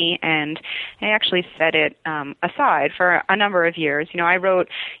to me, and I actually set it aside for a number of years. You know, I wrote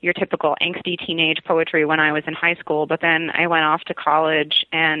your typical angsty teenage poetry when I was in high school, but then I went off to college,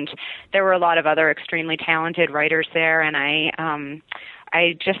 and there were a lot of other extremely talented writers there, and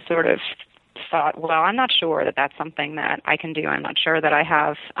I just sort of thought, well, I'm not sure that that's something that I can do. I'm not sure that I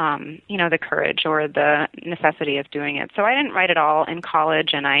have, you know, the courage or the necessity of doing it. So I didn't write at all in college,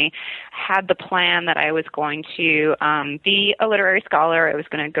 and I had the plan that I was going to be a literary scholar. I was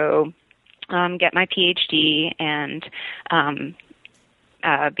going to go get my PhD and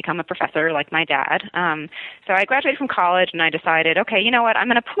become a professor like my dad. So I graduated from college, and I decided, okay, you know what, I'm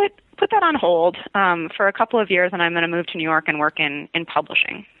going to put that on hold for a couple of years, and I'm going to move to New York and work in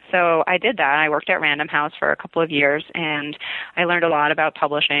publishing. So I did that. I worked at Random House for a couple of years, and I learned a lot about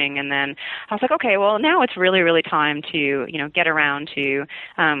publishing. And then I was like, okay, well, now it's really, really time to, you know, get around to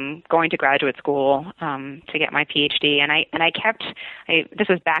going to graduate school to get my PhD. And I kept this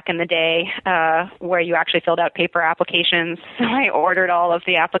was back in the day where you actually filled out paper applications. So I ordered all of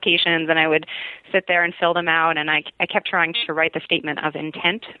the applications, and I would sit there and fill them out. And I kept trying to write the statement of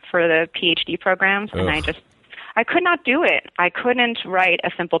intent for the PhD programs, and I could not do it. I couldn't write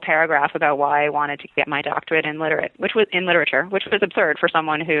a simple paragraph about why I wanted to get my doctorate in literature, which was absurd for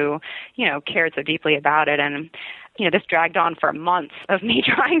someone who, you know, cared so deeply about it. And, you know, this dragged on for months of me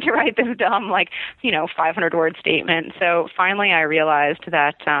trying to write this dumb, 500-word statement. So finally I realized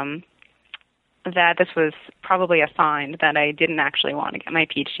that that this was probably a sign that I didn't actually want to get my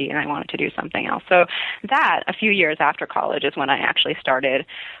PhD and I wanted to do something else. So that, a few years after college, is when I actually started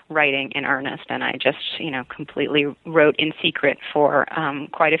writing in earnest, and I just, you know, completely wrote in secret for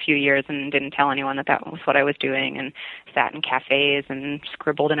quite a few years and didn't tell anyone that was what I was doing, and sat in cafes and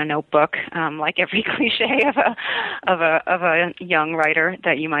scribbled in a notebook, like every cliche of a young writer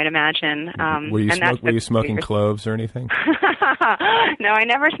that you might imagine. Were you smoking cloves or anything? No, I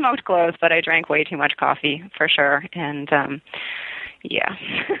never smoked cloves, but I drank way too much coffee for sure, and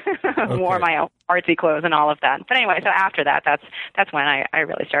wore my artsy clothes and all of that. But anyway, so after that, that's when I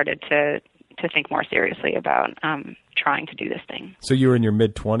really started to think more seriously about trying to do this thing. So you were in your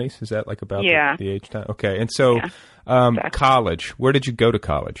mid-20s? Is that like about the age time? Okay, and so exactly. College. Where did you go to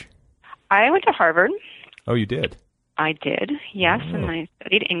college? I went to Harvard. Oh, you did? I did, yes, and I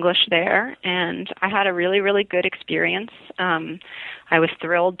studied English there, and I had a really, really good experience. I was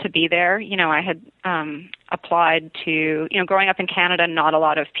thrilled to be there. You know, I had applied to, you know, growing up in Canada, not a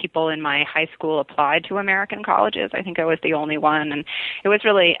lot of people in my high school applied to American colleges. I think I was the only one, and it was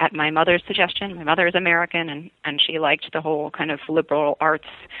really at my mother's suggestion. My mother is American, and she liked the whole kind of liberal arts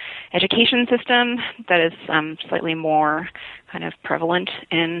education system that is slightly more kind of prevalent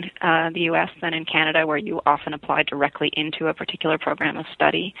in the U.S. than in Canada, where you often apply directly into a particular program of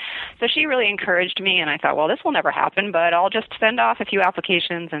study. So she really encouraged me, and I thought, well, this will never happen, but I'll just send off a few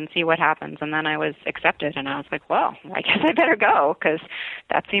applications and see what happens. And then I was accepted, and I was like, well, I guess I better go because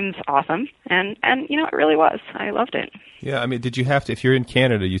that seems awesome. And it really was. I loved it. Yeah, I mean, did you have to, if you're in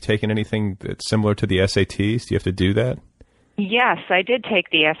Canada, you taken anything that's similar to the SATs? Do you have to do that? Yes, I did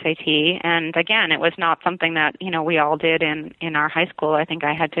take the SAT, and again, it was not something that, we all did in our high school. I think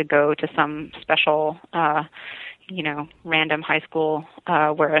I had to go to some special random high school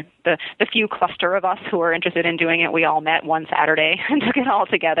where the few cluster of us who were interested in doing it, we all met one Saturday and took it all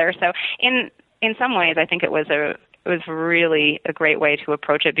together. So in some ways, I think it was really a great way to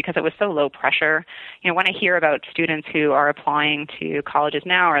approach it because it was so low pressure. When I hear about students who are applying to colleges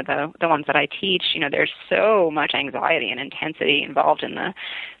now or the ones that I teach, there's so much anxiety and intensity involved in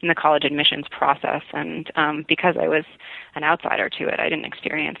the college admissions process. And because I was an outsider to it, I didn't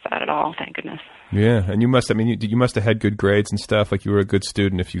experience that at all, thank goodness. Yeah, and you must have had good grades and stuff. Like you were a good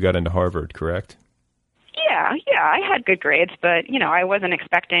student if you got into Harvard, correct? Yeah, I had good grades, but I wasn't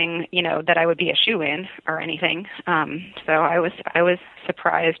expecting that I would be a shoo-in or anything. So I was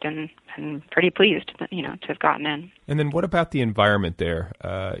surprised and pretty pleased, to have gotten in. And then what about the environment there?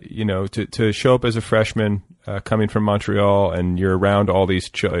 To show up as a freshman coming from Montreal, and you're around all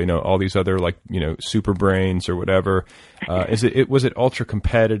these all these other super brains or whatever. Was it ultra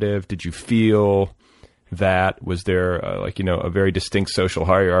competitive? Did you feel that? Was there a very distinct social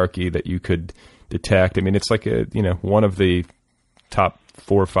hierarchy that you could detect? I mean, it's like one of the top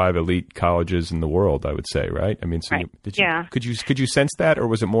 4 or 5 elite colleges in the world, I would say, right? I mean, so right. Could you sense that, or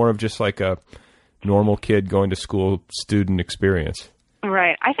was it more of just like a normal kid going to school student experience?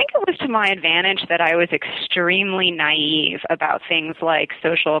 Right. I think it was to my advantage that I was extremely naive about things like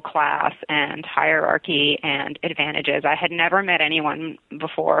social class and hierarchy and advantages. I had never met anyone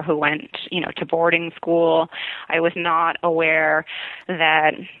before who went, to boarding school. I was not aware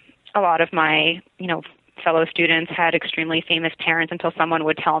that a lot of my, fellow students had extremely famous parents until someone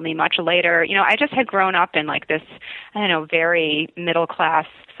would tell me much later. I just had grown up in like this, very middle class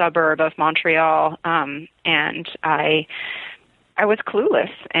suburb of Montreal, and I was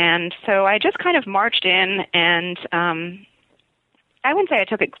clueless. And so I just kind of marched in, and I wouldn't say I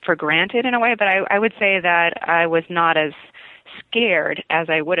took it for granted in a way, but I would say that I was not as scared as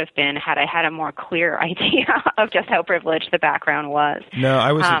I would have been had I had a more clear idea of just how privileged the background was. No,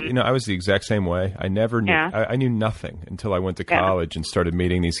 I was, I was the exact same way. I never knew, yeah. I knew nothing until I went to college and started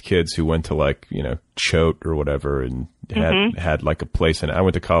meeting these kids who went to Choate or whatever and had like a place. And I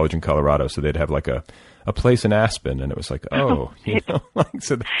went to college in Colorado, so they'd have like a place in Aspen, and it was like, so yeah. people,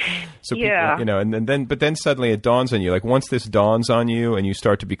 but then suddenly it dawns on you, like once this dawns on you and you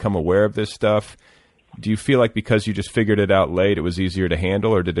start to become aware of this stuff, do you feel like because you just figured it out late, it was easier to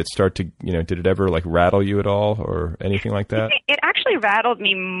handle, or did it start to, did it ever like rattle you at all or anything like that? It actually rattled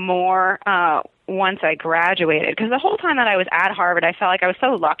me more once I graduated, because the whole time that I was at Harvard, I felt like I was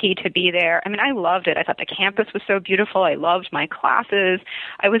so lucky to be there. I mean, I loved it. I thought the campus was so beautiful. I loved my classes.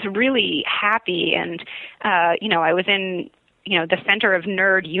 I was really happy, and I was in the center of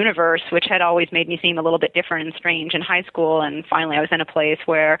nerd universe, which had always made me seem a little bit different and strange in high school. And finally I was in a place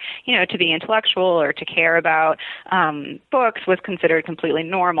where, to be intellectual or to care about books was considered completely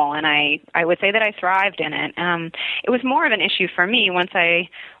normal. And I would say that I thrived in it. It was more of an issue for me once I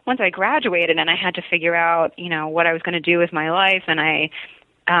graduated and I had to figure out, what I was going to do with my life. And I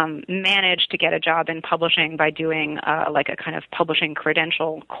managed to get a job in publishing by doing like a kind of publishing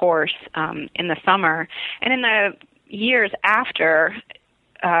credential course in the summer. And in the years after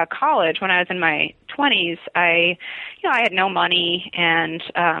college, when I was in my 20s, I had no money, and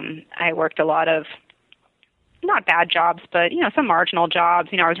I worked a lot of not bad jobs, but, some marginal jobs.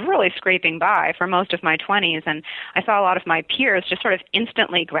 I was really scraping by for most of my 20s, and I saw a lot of my peers just sort of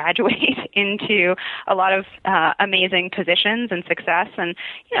instantly graduate into a lot of amazing positions and success, and,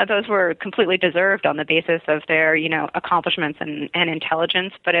 those were completely deserved on the basis of their, accomplishments and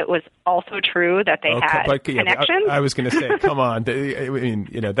intelligence, but it was also true that they had connections. I was going to say, come on. I mean,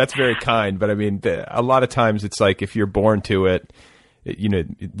 that's very kind, but I mean, a lot of times it's like if you're born to it,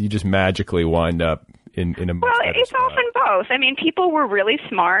 you just magically wind up in a much better it's spot. often both. I mean, people were really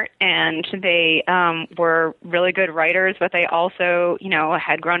smart and they were really good writers, but they also,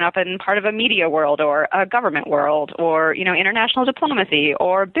 had grown up in part of a media world or a government world or, international diplomacy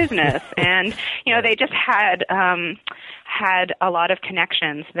or business. And, they just had a lot of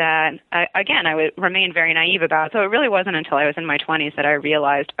connections that, again, I would remain very naive about. So it really wasn't until I was in my 20s that I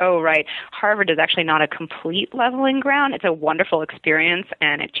realized, Harvard is actually not a complete leveling ground. It's a wonderful experience,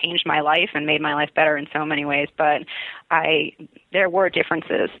 and it changed my life and made my life better in so many ways, but there were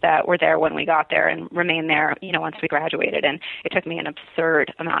differences that were there when we got there and remained there, once we graduated. And it took me an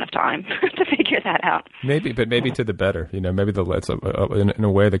absurd amount of time to figure that out. Maybe to the better. Maybe in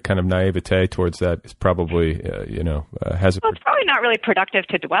a way, the kind of naivete towards that is probably, has a... Well, it's probably not really productive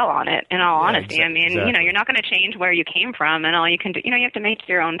to dwell on it, in all honesty. Exactly. You're not going to change where you came from, and all you can do, you have to make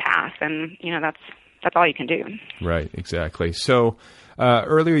your own path, and, that's all you can do. Right, exactly. So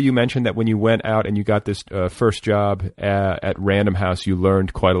earlier you mentioned that when you went out and you got this first job at Random House, you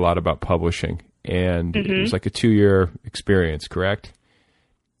learned quite a lot about publishing, and it was like a 2-year experience, correct?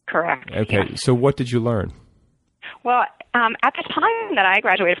 Correct. Okay, yes. So what did you learn? Well, at the time that I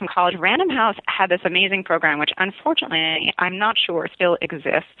graduated from college, Random House had this amazing program, which unfortunately I'm not sure still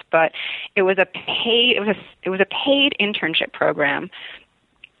exists, but it was a paid internship program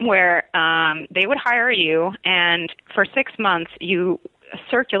where they would hire you, and for 6 months you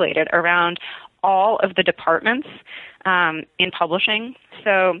circulated around all of the departments in publishing.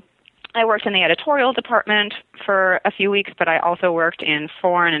 So I worked in the editorial department for a few weeks, but I also worked in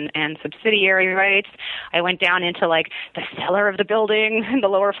foreign and subsidiary rights. I went down into the cellar of the building, the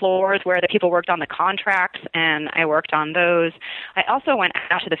lower floors where the people worked on the contracts, and I worked on those. I also went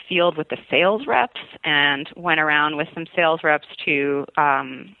out to the field with the sales reps and went around with some sales reps to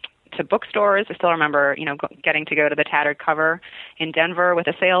bookstores. I still remember, getting to go to the Tattered Cover in Denver with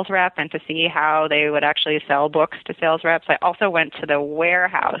a sales rep and to see how they would actually sell books to sales reps. I also went to the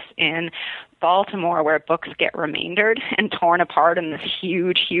warehouse in Baltimore where books get remaindered and torn apart in this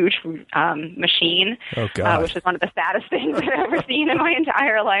huge machine, which is one of the saddest things I've ever seen in my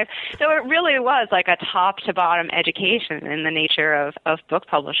entire life. So it really was like a top-to-bottom education in the nature of book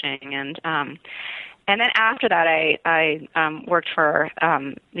publishing. And then after that, I worked for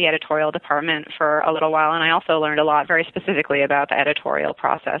the editorial department for a little while, and I also learned a lot very specifically about the editorial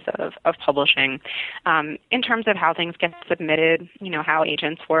process of publishing in terms of how things get submitted, how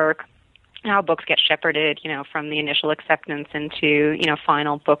agents work, how books get shepherded, from the initial acceptance into,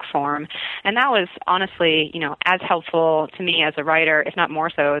 final book form. And that was honestly, as helpful to me as a writer, if not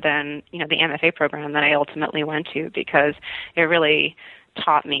more so than, the MFA program that I ultimately went to, because it really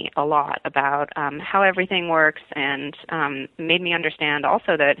taught me a lot about how everything works, and made me understand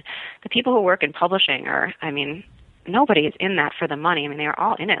also that the people who work in publishing nobody is in that for the money. They are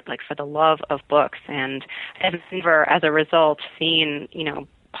all in it for the love of books, and I've never, as a result, seen,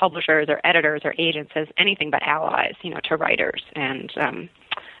 publishers or editors or agents as anything but allies, to writers, and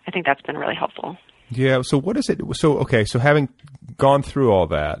I think that's been really helpful. Yeah, so what is it? So having gone through all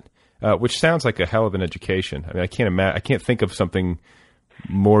that, which sounds like a hell of an education. I can't think of something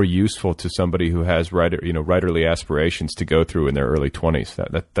more useful to somebody who has writerly aspirations to go through in their early 20s.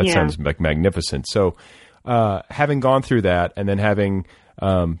 That sounds magnificent. So, having gone through that, and then having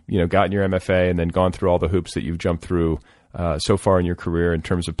gotten your MFA, and then gone through all the hoops that you've jumped through so far in your career in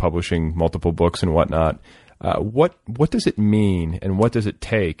terms of publishing multiple books and whatnot, what does it mean, and what does it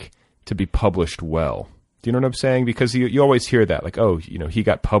take to be published well? Do you know what I'm saying? Because you always hear that, he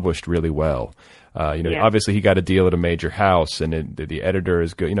got published really well. Obviously he got a deal at a major house, and the editor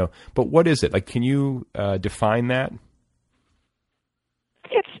is good, but what is it? Can you define that?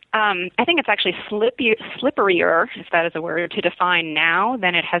 I think it's actually slipperier, if that is a word, to define now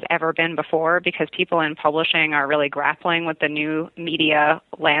than it has ever been before, because people in publishing are really grappling with the new media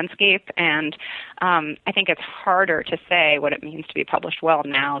landscape, and I think it's harder to say what it means to be published well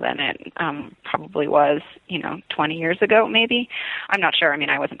now than it probably was, 20 years ago, maybe. I'm not sure.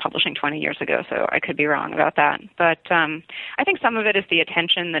 I wasn't publishing 20 years ago, so I could be wrong about that. But I think some of it is the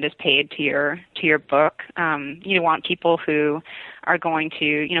attention that is paid to your book. You want people who are going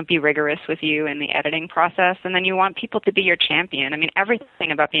to, be rigorous with you in the editing process, and then you want people to be your champion.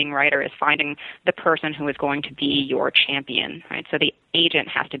 Everything about being a writer is finding the person who is going to be your champion, right? So the agent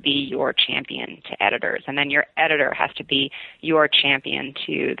has to be your champion to editors, and then your editor has to be your champion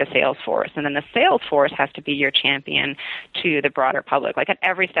to the sales force, and then the sales force has to be your champion to the broader public. At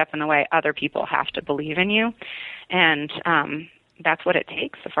every step in the way, other people have to believe in you, and that's what it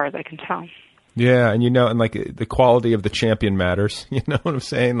takes, as far as I can tell. Yeah, and the quality of the champion matters. You know what I'm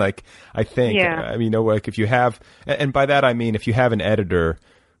saying? I think, yeah. If you have, and by that I mean if you have an editor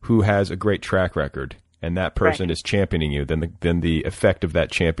who has a great track record, and that person is championing you, then the effect of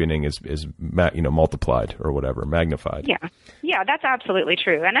that championing is multiplied or whatever, magnified. Yeah, that's absolutely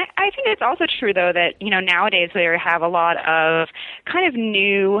true. And I think it's also true, though, that, nowadays we have a lot of kind of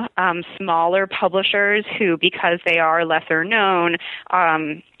new, smaller publishers who, because they are lesser known,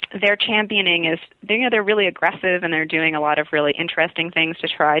 their championing is, they're really aggressive, and they're doing a lot of really interesting things to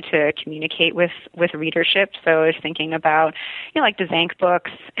try to communicate with readership. So I was thinking about, like the Zank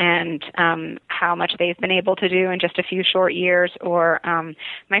books and how much they've been able to do in just a few short years, or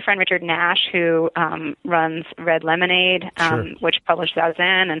my friend Richard Nash, who runs Red Lemonade, which publishes out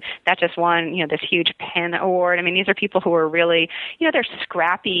Zen, and that just won, this huge PEN award. I mean, these are people who are really, they're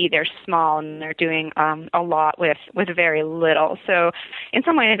scrappy, they're small, and they're doing a lot with very little. So in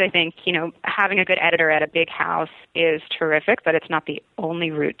some ways, I think, having a good editor at a big house is terrific, but it's not the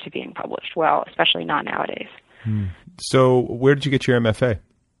only route to being published well, especially not nowadays. So where did you get your MFA?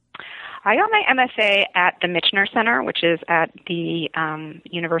 I got my MFA at the Michener Center, which is at the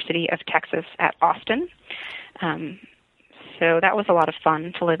University of Texas at Austin. So that was a lot of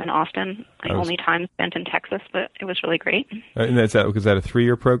fun to live in Austin. My only time spent in Texas, but it was really great. And was that a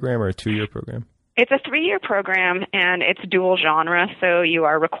 3-year program or a 2-year program? It's a 3-year program, and it's dual genre, so you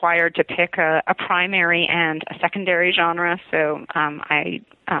are required to pick a primary and a secondary genre. So I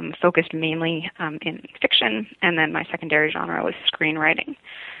focused mainly in fiction, and then my secondary genre was screenwriting,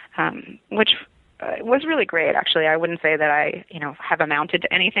 which was really great, actually. I wouldn't say that I have amounted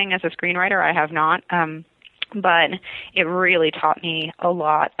to anything as a screenwriter. I have not. But it really taught me a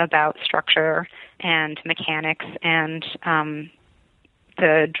lot about structure and mechanics and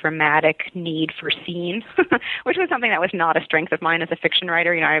the dramatic need for scene, which was something that was not a strength of mine as a fiction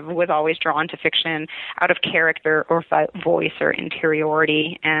writer. I was always drawn to fiction out of character or voice or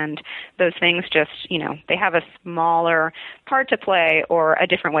interiority, and those things just, they have a smaller part to play or a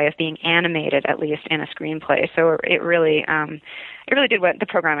different way of being animated, at least in a screenplay. So it really did what the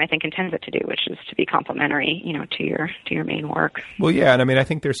program, I think, intends it to do, which is to be complementary, to your main work. Well, yeah, and I mean, I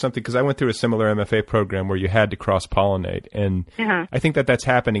think there's something, because I went through a similar MFA program where you had to cross-pollinate, and I think that's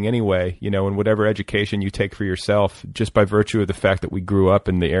happening anyway, in whatever education you take for yourself, just by virtue of the fact that we grew up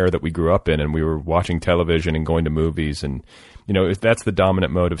in the era that we grew up in, and we were watching television and going to movies, and that's the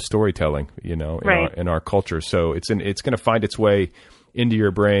dominant mode of storytelling, in our culture. So it's going to find its way into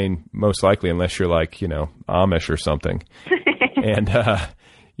your brain most likely, unless you're like Amish or something. And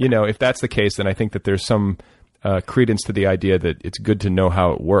if that's the case, then I think that there's some credence to the idea that it's good to know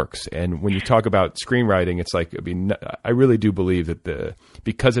how it works. And when you talk about screenwriting, it's like, I really do believe that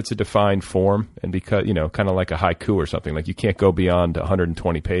because it's a defined form, and because, kind of like a haiku or something, like you can't go beyond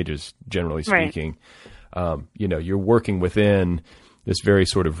 120 pages, generally speaking. Right. You're working within this very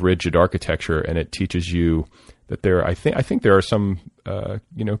sort of rigid architecture, and it teaches you that I think there are some,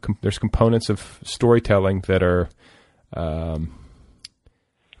 there's components of storytelling that are,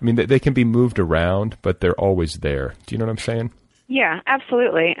 they can be moved around, but they're always there. Do you know what I'm saying? Yeah,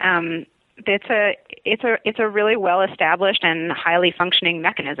 absolutely. It's a really well established and highly functioning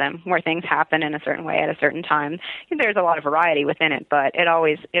mechanism where things happen in a certain way at a certain time. There's a lot of variety within it, but it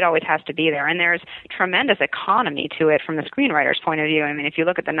always has to be there. And there's tremendous economy to it from the screenwriter's point of view. I mean, if you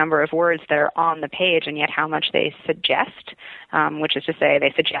look at the number of words that are on the page and yet how much they suggest, which is to say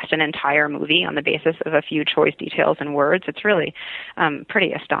they suggest an entire movie on the basis of a few choice details and words, it's really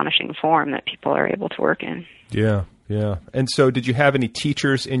pretty astonishing form that people are able to work in. Yeah. Yeah. And so did you have any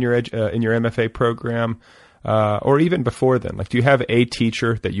teachers in your MFA program, or even before then? Like, do you have a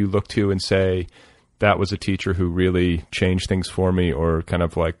teacher that you look to and say, that was a teacher who really changed things for me, or kind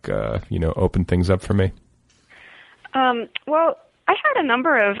of like, opened things up for me? Well, I had a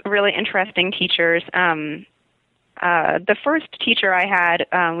number of really interesting teachers. The first teacher I had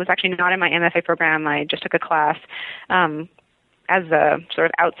was actually not in my MFA program. I just took a class as a sort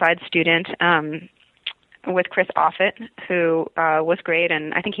of outside student with Chris Offutt, who was great,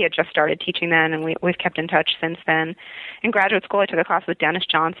 and I think he had just started teaching then, and we've kept in touch since then. In graduate school, I took a class with Dennis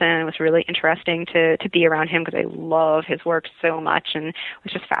Johnson. It was really interesting to be around him because I love his work so much, and it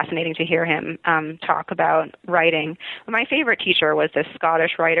was just fascinating to hear him talk about writing. But my favorite teacher was this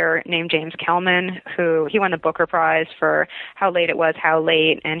Scottish writer named James Kelman, he won the Booker Prize for How Late It Was, How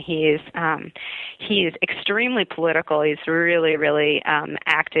Late, and he's extremely political. He's really, really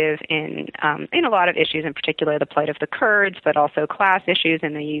active in a lot of issues, in particular the plight of the Kurds, but also class issues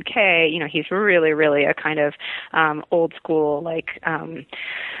in the UK. He's really, really a kind of old school,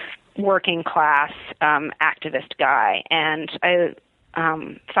 working class activist guy. And I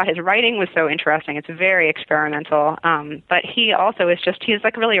thought his writing was so interesting. It's very experimental, but he also he's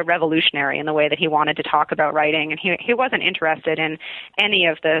like really a revolutionary in the way that he wanted to talk about writing, and he wasn't interested in any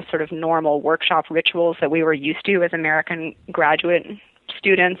of the sort of normal workshop rituals that we were used to as American graduate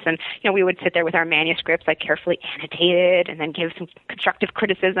students. And we would sit there with our manuscripts carefully annotated and then give some constructive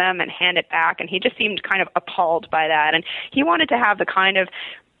criticism and hand it back, and he just seemed kind of appalled by that. And he wanted to have the kind of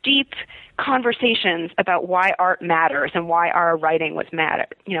deep conversations about why art matters and why our writing was matter,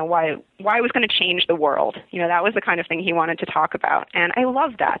 why it was going to change the world. That was the kind of thing he wanted to talk about. And I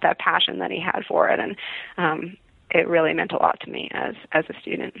loved that passion that he had for it. And it really meant a lot to me as a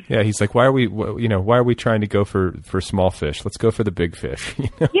student. Yeah, he's like, why are we trying to go for small fish? Let's go for the big fish.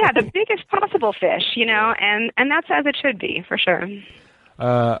 Yeah, the biggest possible fish, and that's as it should be, for sure.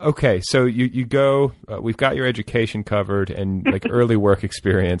 Okay, so you go, we've got your education covered and like early work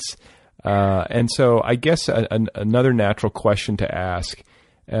experience. And so I guess another natural question to ask,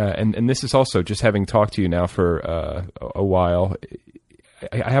 and this is also just having talked to you now for a while,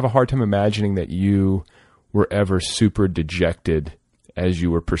 I have a hard time imagining that you were ever super dejected as you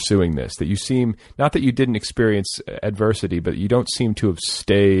were pursuing this, that you seem, not that you didn't experience adversity, but you don't seem to have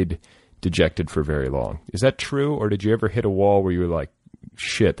stayed dejected for very long. Is that true? Or did you ever hit a wall where you were like,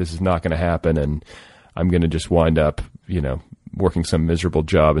 shit, this is not going to happen and I'm going to just wind up, working some miserable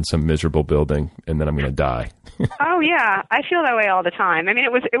job in some miserable building, and then I'm going to die? Oh yeah, I feel that way all the time. I mean,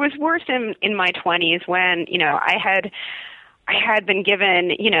 it was worse in my 20s when I had been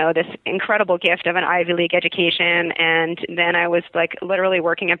given this incredible gift of an Ivy League education, and then I was like literally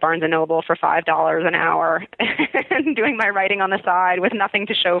working at Barnes and Noble for $5 an hour and doing my writing on the side with nothing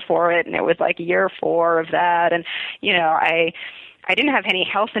to show for it, and it was like year 4 of that, and I didn't have any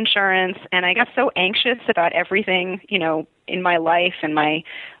health insurance, and I got so anxious about everything, in my life and my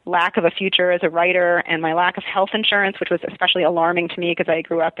lack of a future as a writer and my lack of health insurance, which was especially alarming to me because I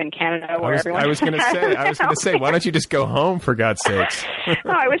grew up in Canada where everyone I was going to say, why don't you just go home, for God's sakes?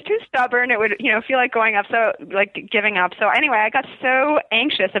 No, I was too stubborn. It would, feel like giving up. So anyway, I got so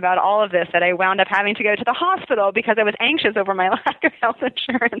anxious about all of this that I wound up having to go to the hospital because I was anxious over my lack of health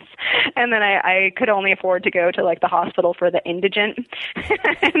insurance. And then I could only afford to go to like the hospital for the indigent.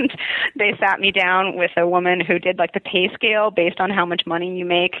 And they sat me down with a woman who did like the pay scale based on how much money you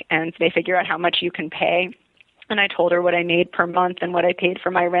make, and they figure out how much you can pay. And I told her what I made per month and what I paid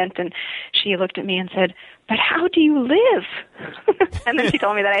for my rent, and she looked at me and said, "But how do you live?" And then she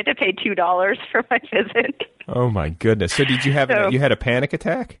told me that I had to pay $2 for my visit. Oh my goodness! So did you have you had a panic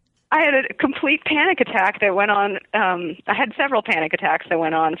attack? I had a complete panic attack that went on. I had several panic attacks that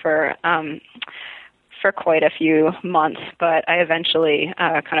went on for quite a few months, but I eventually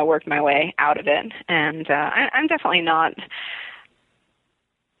kind of worked my way out of it. And I'm definitely not.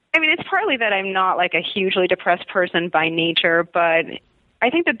 I mean, it's partly that I'm not like a hugely depressed person by nature, but I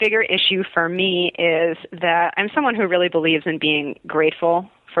think the bigger issue for me is that I'm someone who really believes in being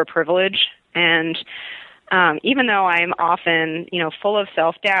grateful for privilege. And even though I'm often, full of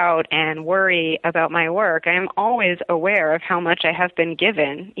self-doubt and worry about my work, I am always aware of how much I have been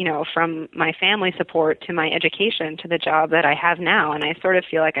given, from my family support to my education to the job that I have now. And I sort of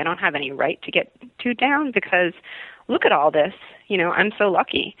feel like I don't have any right to get too down because look at all this, I'm so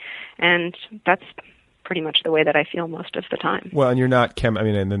lucky. And that's pretty much the way that I feel most of the time. Well, and you're not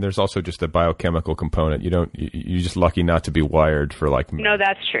and then there's also just a biochemical component. You're just lucky not to be wired for like. No,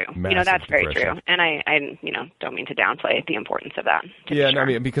 that's true. That's very depression. true. And I don't mean to downplay the importance of that. Yeah, sure. No, I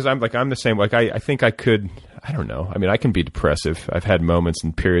mean, because I'm the same. Like I think I could. I don't know. I mean, I can be depressive. I've had moments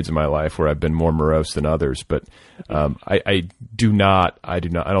and periods in my life where I've been more morose than others, but I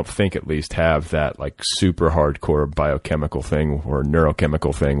don't think at least have that like super hardcore biochemical thing or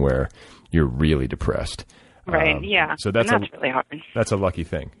neurochemical thing where you're really depressed. Right. Yeah. So that's really hard. That's a lucky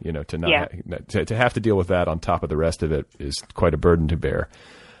thing, to not to have to deal with that on top of the rest of it is quite a burden to bear.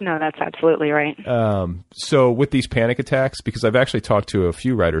 No, that's absolutely right. So with these panic attacks, because I've actually talked to a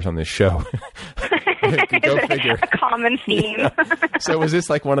few writers on this show. Go figure. A common theme. Yeah. So was this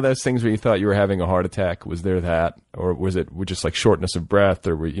like one of those things where you thought you were having a heart attack? Was there that? Or was it just like shortness of breath?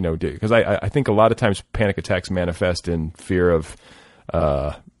 Or, because I think a lot of times panic attacks manifest in fear of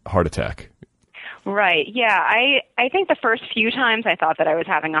heart attack. Right. Yeah. I think the first few times I thought that I was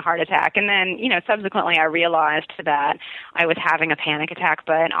having a heart attack, and then, subsequently I realized that I was having a panic attack.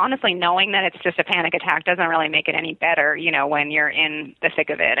 But honestly, knowing that it's just a panic attack doesn't really make it any better, when you're in the thick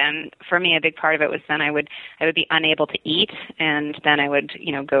of it. And for me, a big part of it was then I would be unable to eat, and then I would,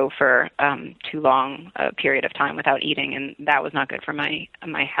 go for too long a period of time without eating, and that was not good for my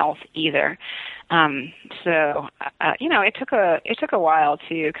health either. It took a while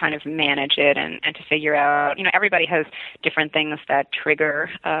to kind of manage it and to figure out, everybody has different things that trigger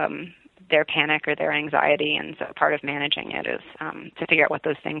their panic or their anxiety, and so part of managing it is to figure out what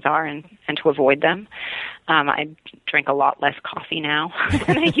those things are and to avoid them. I drink a lot less coffee now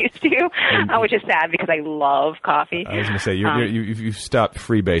than I used to, which is sad because I love coffee. I was going to say, you've stopped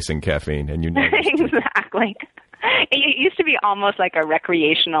freebasing caffeine, and you know. Exactly. It used to be almost like a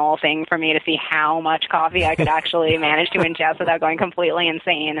recreational thing for me to see how much coffee I could actually manage to ingest without going completely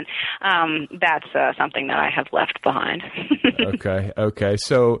insane. And that's something that I have left behind. Okay.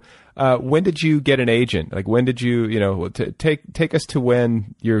 So when did you get an agent? Like, when did you, take us to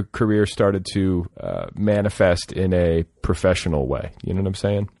when your career started to manifest in a professional way? You know what I'm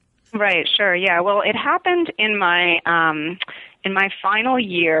saying? Right, sure, yeah. Well, it happened in my final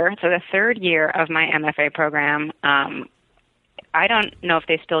year, so the third year of my MFA program. I don't know if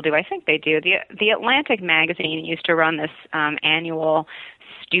they still do. I think they do. The Atlantic magazine used to run this annual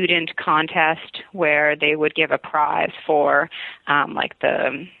student contest where they would give a prize for like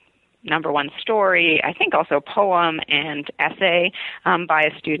the number one story, I think also poem and essay by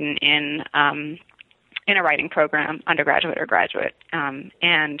a student in a writing program, undergraduate or graduate.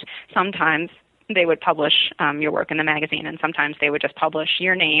 And sometimes they would publish your work in the magazine, and sometimes they would just publish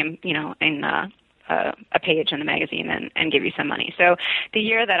your name, in a page in the magazine and give you some money. So the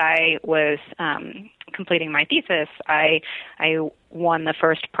year that I was completing my thesis, I won the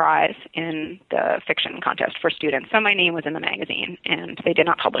first prize in the fiction contest for students. So my name was in the magazine, and they did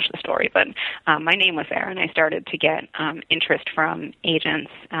not publish the story, but my name was there, and I started to get interest from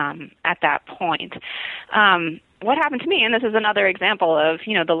agents at that point. What happened to me, and this is another example of,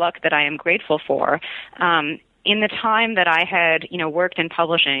 the luck that I am grateful for, in the time that I had, worked in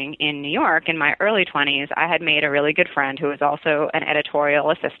publishing in New York in my early 20s, I had made a really good friend who was also an editorial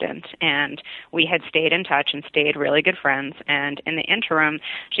assistant, and we had stayed in touch and stayed really good friends. And in the interim,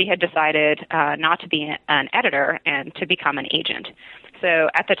 she had decided not to be an editor and to become an agent. So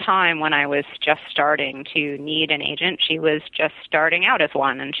at the time when I was just starting to need an agent, she was just starting out as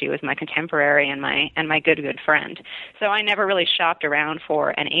one, and she was my contemporary and my good friend. So I never really shopped around for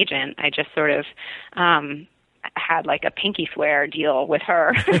an agent. I just sort of had like a pinky swear deal with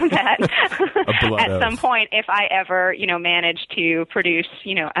her that at some point, if I ever, managed to produce,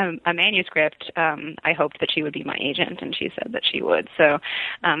 a manuscript, I hoped that she would be my agent, and she said that she would. So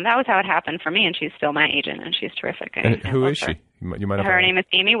that was how it happened for me, and she's still my agent, and she's terrific. And who is she? You might have her name is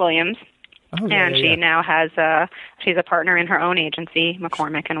Amy Williams. Oh, yeah, and she now has she's a partner in her own agency,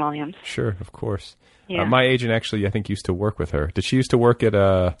 McCormick and Williams. Sure, of course. Yeah. My agent actually, I think, used to work with her. Did she used to work at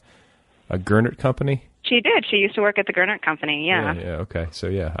a Gernert company? She did. She used to work at the Gernert company, yeah. Yeah, okay. So,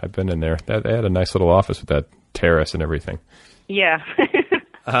 yeah, I've been in there. They had a nice little office with that terrace and everything. Yeah.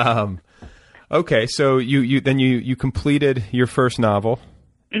 Okay, so you completed your first novel,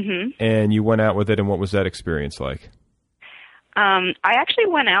 and you went out with it, and what was that experience like? I actually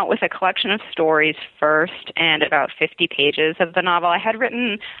went out with a collection of stories first and about 50 pages of the novel. I had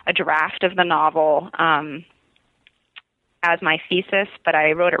written a draft of the novel as my thesis, but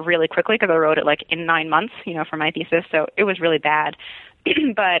I wrote it really quickly because I wrote it like in 9 months, for my thesis, so it was really bad.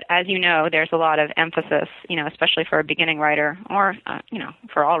 But as you know, there's a lot of emphasis, especially for a beginning writer or,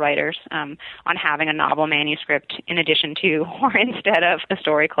 for all writers, on having a novel manuscript in addition to or instead of a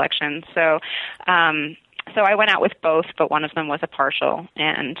story collection. So I went out with both, but one of them was a partial,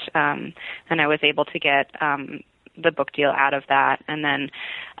 and I was able to get the book deal out of that. And then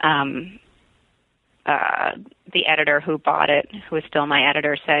the editor who bought it, who is still my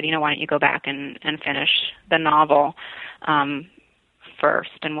editor, said, why don't you go back and finish the novel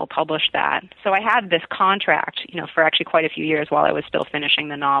first, and we'll publish that. So I had this contract, for actually quite a few years while I was still finishing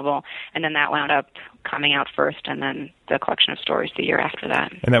the novel, and then that wound up coming out first, and then the collection of stories the year after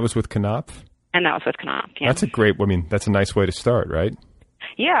that. And that was with Knopf? And that was with Knopf, yeah. That's a nice way to start, right?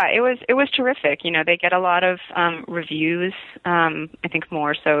 Yeah, it was terrific. They get a lot of reviews, I think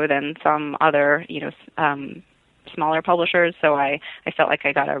more so than some other, smaller publishers. So I felt like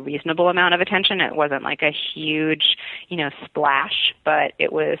I got a reasonable amount of attention. It wasn't like a huge, splash, but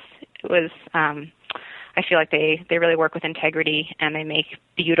it was. I feel like they really work with integrity, and they make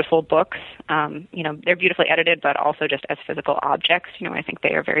beautiful books. They're beautifully edited, but also just as physical objects. I think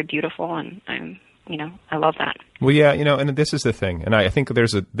they are very beautiful, and I love that. Well, yeah, and this is the thing, and I think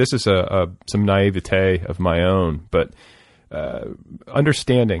this is some naivete of my own, but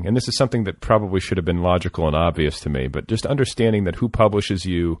understanding, and this is something that probably should have been logical and obvious to me, but just understanding that who publishes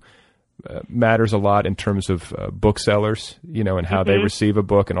you matters a lot in terms of booksellers, and how they receive a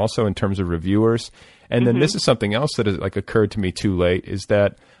book, and also in terms of reviewers. And then this is something else that has occurred to me too late, is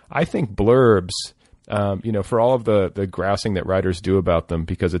that I think blurbs, for all of the grousing that writers do about them,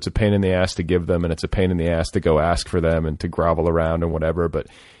 because it's a pain in the ass to give them, and it's a pain in the ass to go ask for them and to grovel around and whatever. But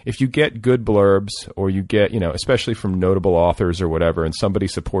if you get good blurbs, or you get, especially from notable authors or whatever, and somebody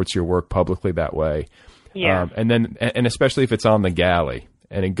supports your work publicly that way, and especially if it's on the galley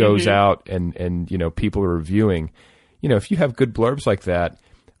and it goes out and people are reviewing, if you have good blurbs like that,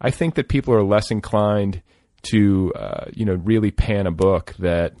 I think that people are less inclined to really pan a book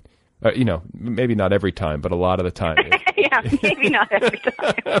that maybe not every time, but a lot of the time. Yeah, maybe not every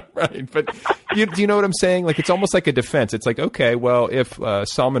time. Right, but do you know what I'm saying? Like, it's almost like a defense. It's like, okay, well, if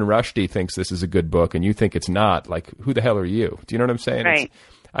Salman Rushdie thinks this is a good book and you think it's not, like, who the hell are you? Do you know what I'm saying? Right.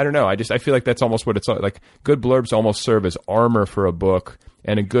 I don't know. I feel like that's almost what it's like. Good blurbs almost serve as armor for a book,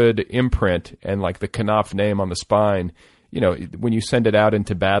 and a good imprint and like the Knopf name on the spine. When you send it out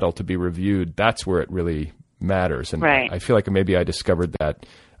into battle to be reviewed, that's where it really matters. And right. I feel like maybe I discovered that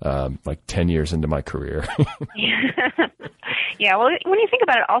like 10 years into my career. Yeah, well, when you think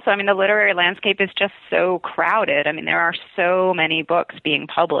about it also, I mean, the literary landscape is just so crowded. I mean, there are so many books being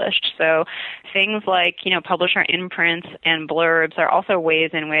published. So things like, publisher imprints and blurbs are also ways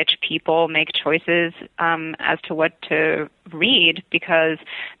in which people make choices as to what to read, because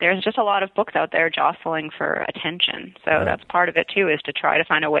there's just a lot of books out there jostling for attention. So Right. That's part of it, too, is to try to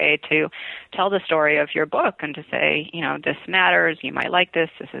find a way to tell the story of your book and to say, this matters, you might like this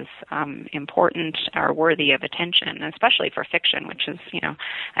is important or worthy of attention, especially for fiction, which is,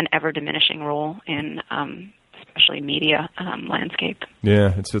 an ever-diminishing role in especially media landscape.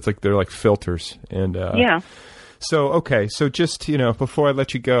 Yeah, it's like they're like filters. And yeah. So just, before I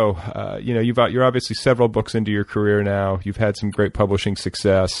let you go, you're obviously several books into your career now. You've had some great publishing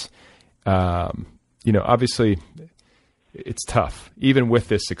success. Obviously it's tough, even with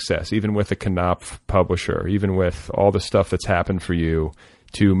this success, even with a Knopf publisher, even with all the stuff that's happened for you,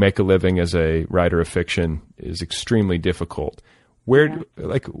 to make a living as a writer of fiction is extremely difficult.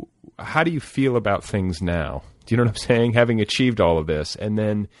 How do you feel about things now? Do you know what I'm saying? Having achieved all of this, and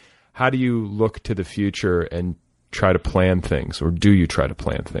then how do you look to the future and try to plan things, or do you try to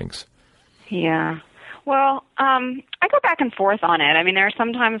plan things? Yeah. Well, I go back and forth on it. I mean, there are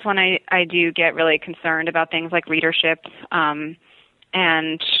some times when I do get really concerned about things like readership and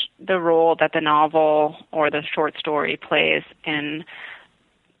the role that the novel or the short story plays in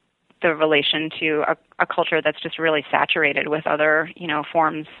the relation to a culture that's just really saturated with other,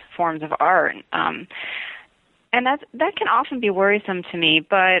 forms of art. And that can often be worrisome to me,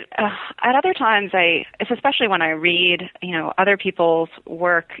 but at other times, especially when I read, other people's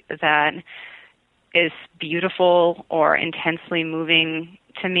work that is beautiful or intensely moving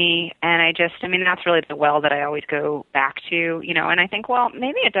to me, and that's really the well that I always go back to, and I think, well,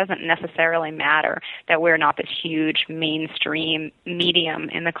 maybe it doesn't necessarily matter that we're not this huge mainstream medium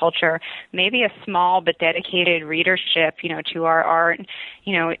in the culture. Maybe a small but dedicated readership, to our art,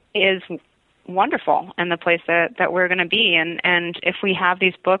 is wonderful and the place that we're going to be. And if we have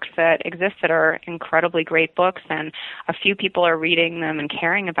these books that exist that are incredibly great books and a few people are reading them and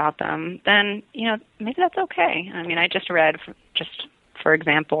caring about them, then, maybe that's okay. I mean, I just read, for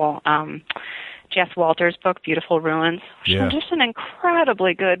example, Jess Walter's book, Beautiful Ruins, which is just an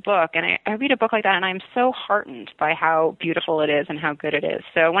incredibly good book. And I read a book like that, and I'm so heartened by how beautiful it is and how good it is.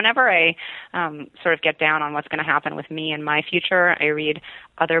 So whenever I sort of get down on what's going to happen with me in my future, I read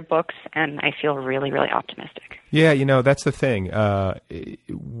other books, and I feel really, really optimistic. Yeah, that's the thing.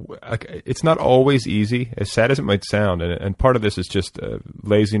 It's not always easy, as sad as it might sound, and part of this is just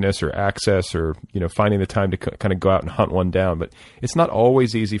laziness or access or, finding the time to kind of go out and hunt one down. But it's not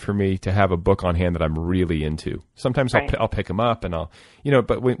always easy for me to have a book on hand that I'm really into. Sometimes right. I'll pick them up and I'll,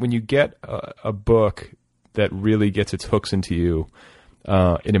 but when you get a book that really gets its hooks into you,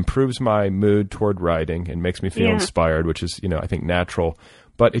 it improves my mood toward writing and makes me feel inspired, which is, I think natural.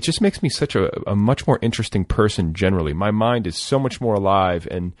 But it just makes me such a much more interesting person generally. My mind is so much more alive,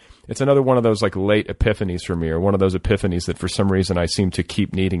 and it's another one of those like late epiphanies for me, or one of those epiphanies that for some reason I seem to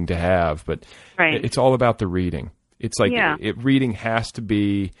keep needing to have. But it's all about the reading. It's like reading has to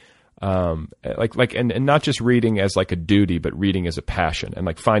be and not just reading as like a duty, but reading as a passion, and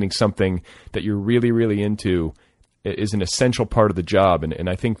like finding something that you're really, really into is an essential part of the job. And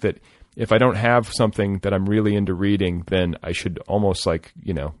I think that if I don't have something that I'm really into reading, then I should almost like,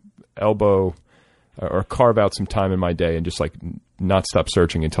 elbow or carve out some time in my day and just like not stop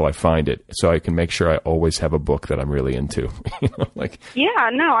searching until I find it, so I can make sure I always have a book that I'm really into. Yeah,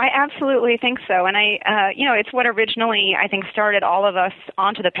 no, I absolutely think so. And it's what originally I think started all of us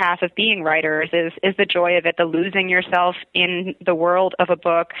onto the path of being writers is the joy of it, the losing yourself in the world of a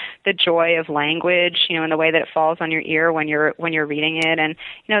book, the joy of language, and the way that it falls on your ear when you're reading it. And,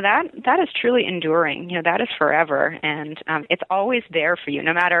 that is truly enduring. That is forever. And it's always there for you,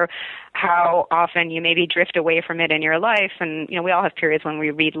 no matter how often you maybe drift away from it in your life. And, we all have periods when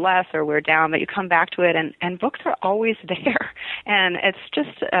we read less or we're down, but you come back to it, and books are always there. And it's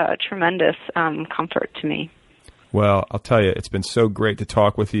just a tremendous comfort to me. Well, I'll tell you, it's been so great to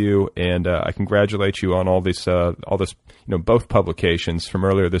talk with you, and I congratulate you on all this, both publications from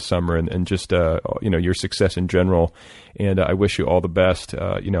earlier this summer, and just your success in general. And I wish you all the best,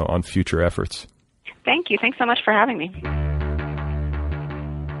 on future efforts. Thank you. Thanks so much for having me.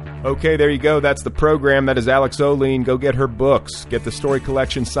 Okay, there you go. That's the program. That is Alex Oline. Go get her books. Get the story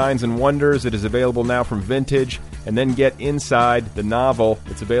collection Signs and Wonders. It is available now from Vintage. And then get Inside, the novel.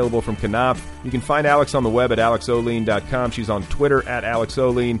 It's available from Knopf. You can find Alex on the web at alexoline.com. She's on Twitter at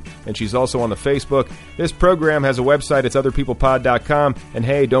alexoline. And she's also on the Facebook. This program has a website. It's otherpeoplepod.com. And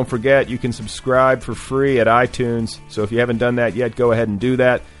hey, don't forget, you can subscribe for free at iTunes. So if you haven't done that yet, go ahead and do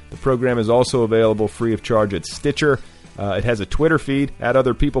that. The program is also available free of charge at Stitcher. It has a Twitter feed at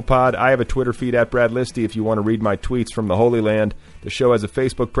otherpeoplepod. I have a Twitter feed at Brad Listy if you want to read my tweets from the Holy Land. The show has a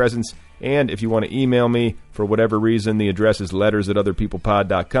Facebook presence, and if you want to email me for whatever reason, the address is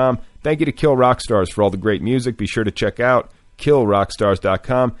letters@otherpeoplepod.com. Thank you to Kill Rockstars for all the great music. Be sure to check out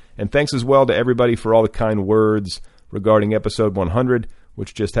killrockstars.com. And thanks as well to everybody for all the kind words regarding episode 100,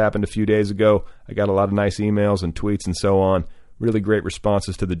 which just happened a few days ago. I got a lot of nice emails and tweets and so on. Really great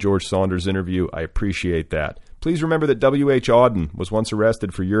responses to the George Saunders interview. I appreciate that. Please remember that W.H. Auden was once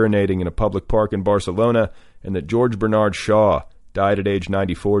arrested for urinating in a public park in Barcelona, and that George Bernard Shaw died at age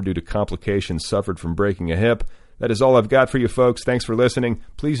 94 due to complications suffered from breaking a hip. That is all I've got for you folks. Thanks for listening.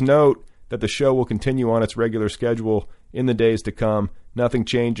 Please note that the show will continue on its regular schedule in the days to come. Nothing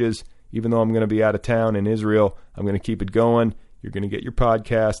changes. Even though I'm going to be out of town in Israel, I'm going to keep it going. You're going to get your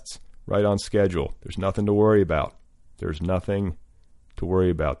podcasts right on schedule. There's nothing to worry about. There's nothing to worry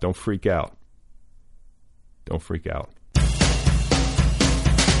about. Don't freak out. Don't freak out.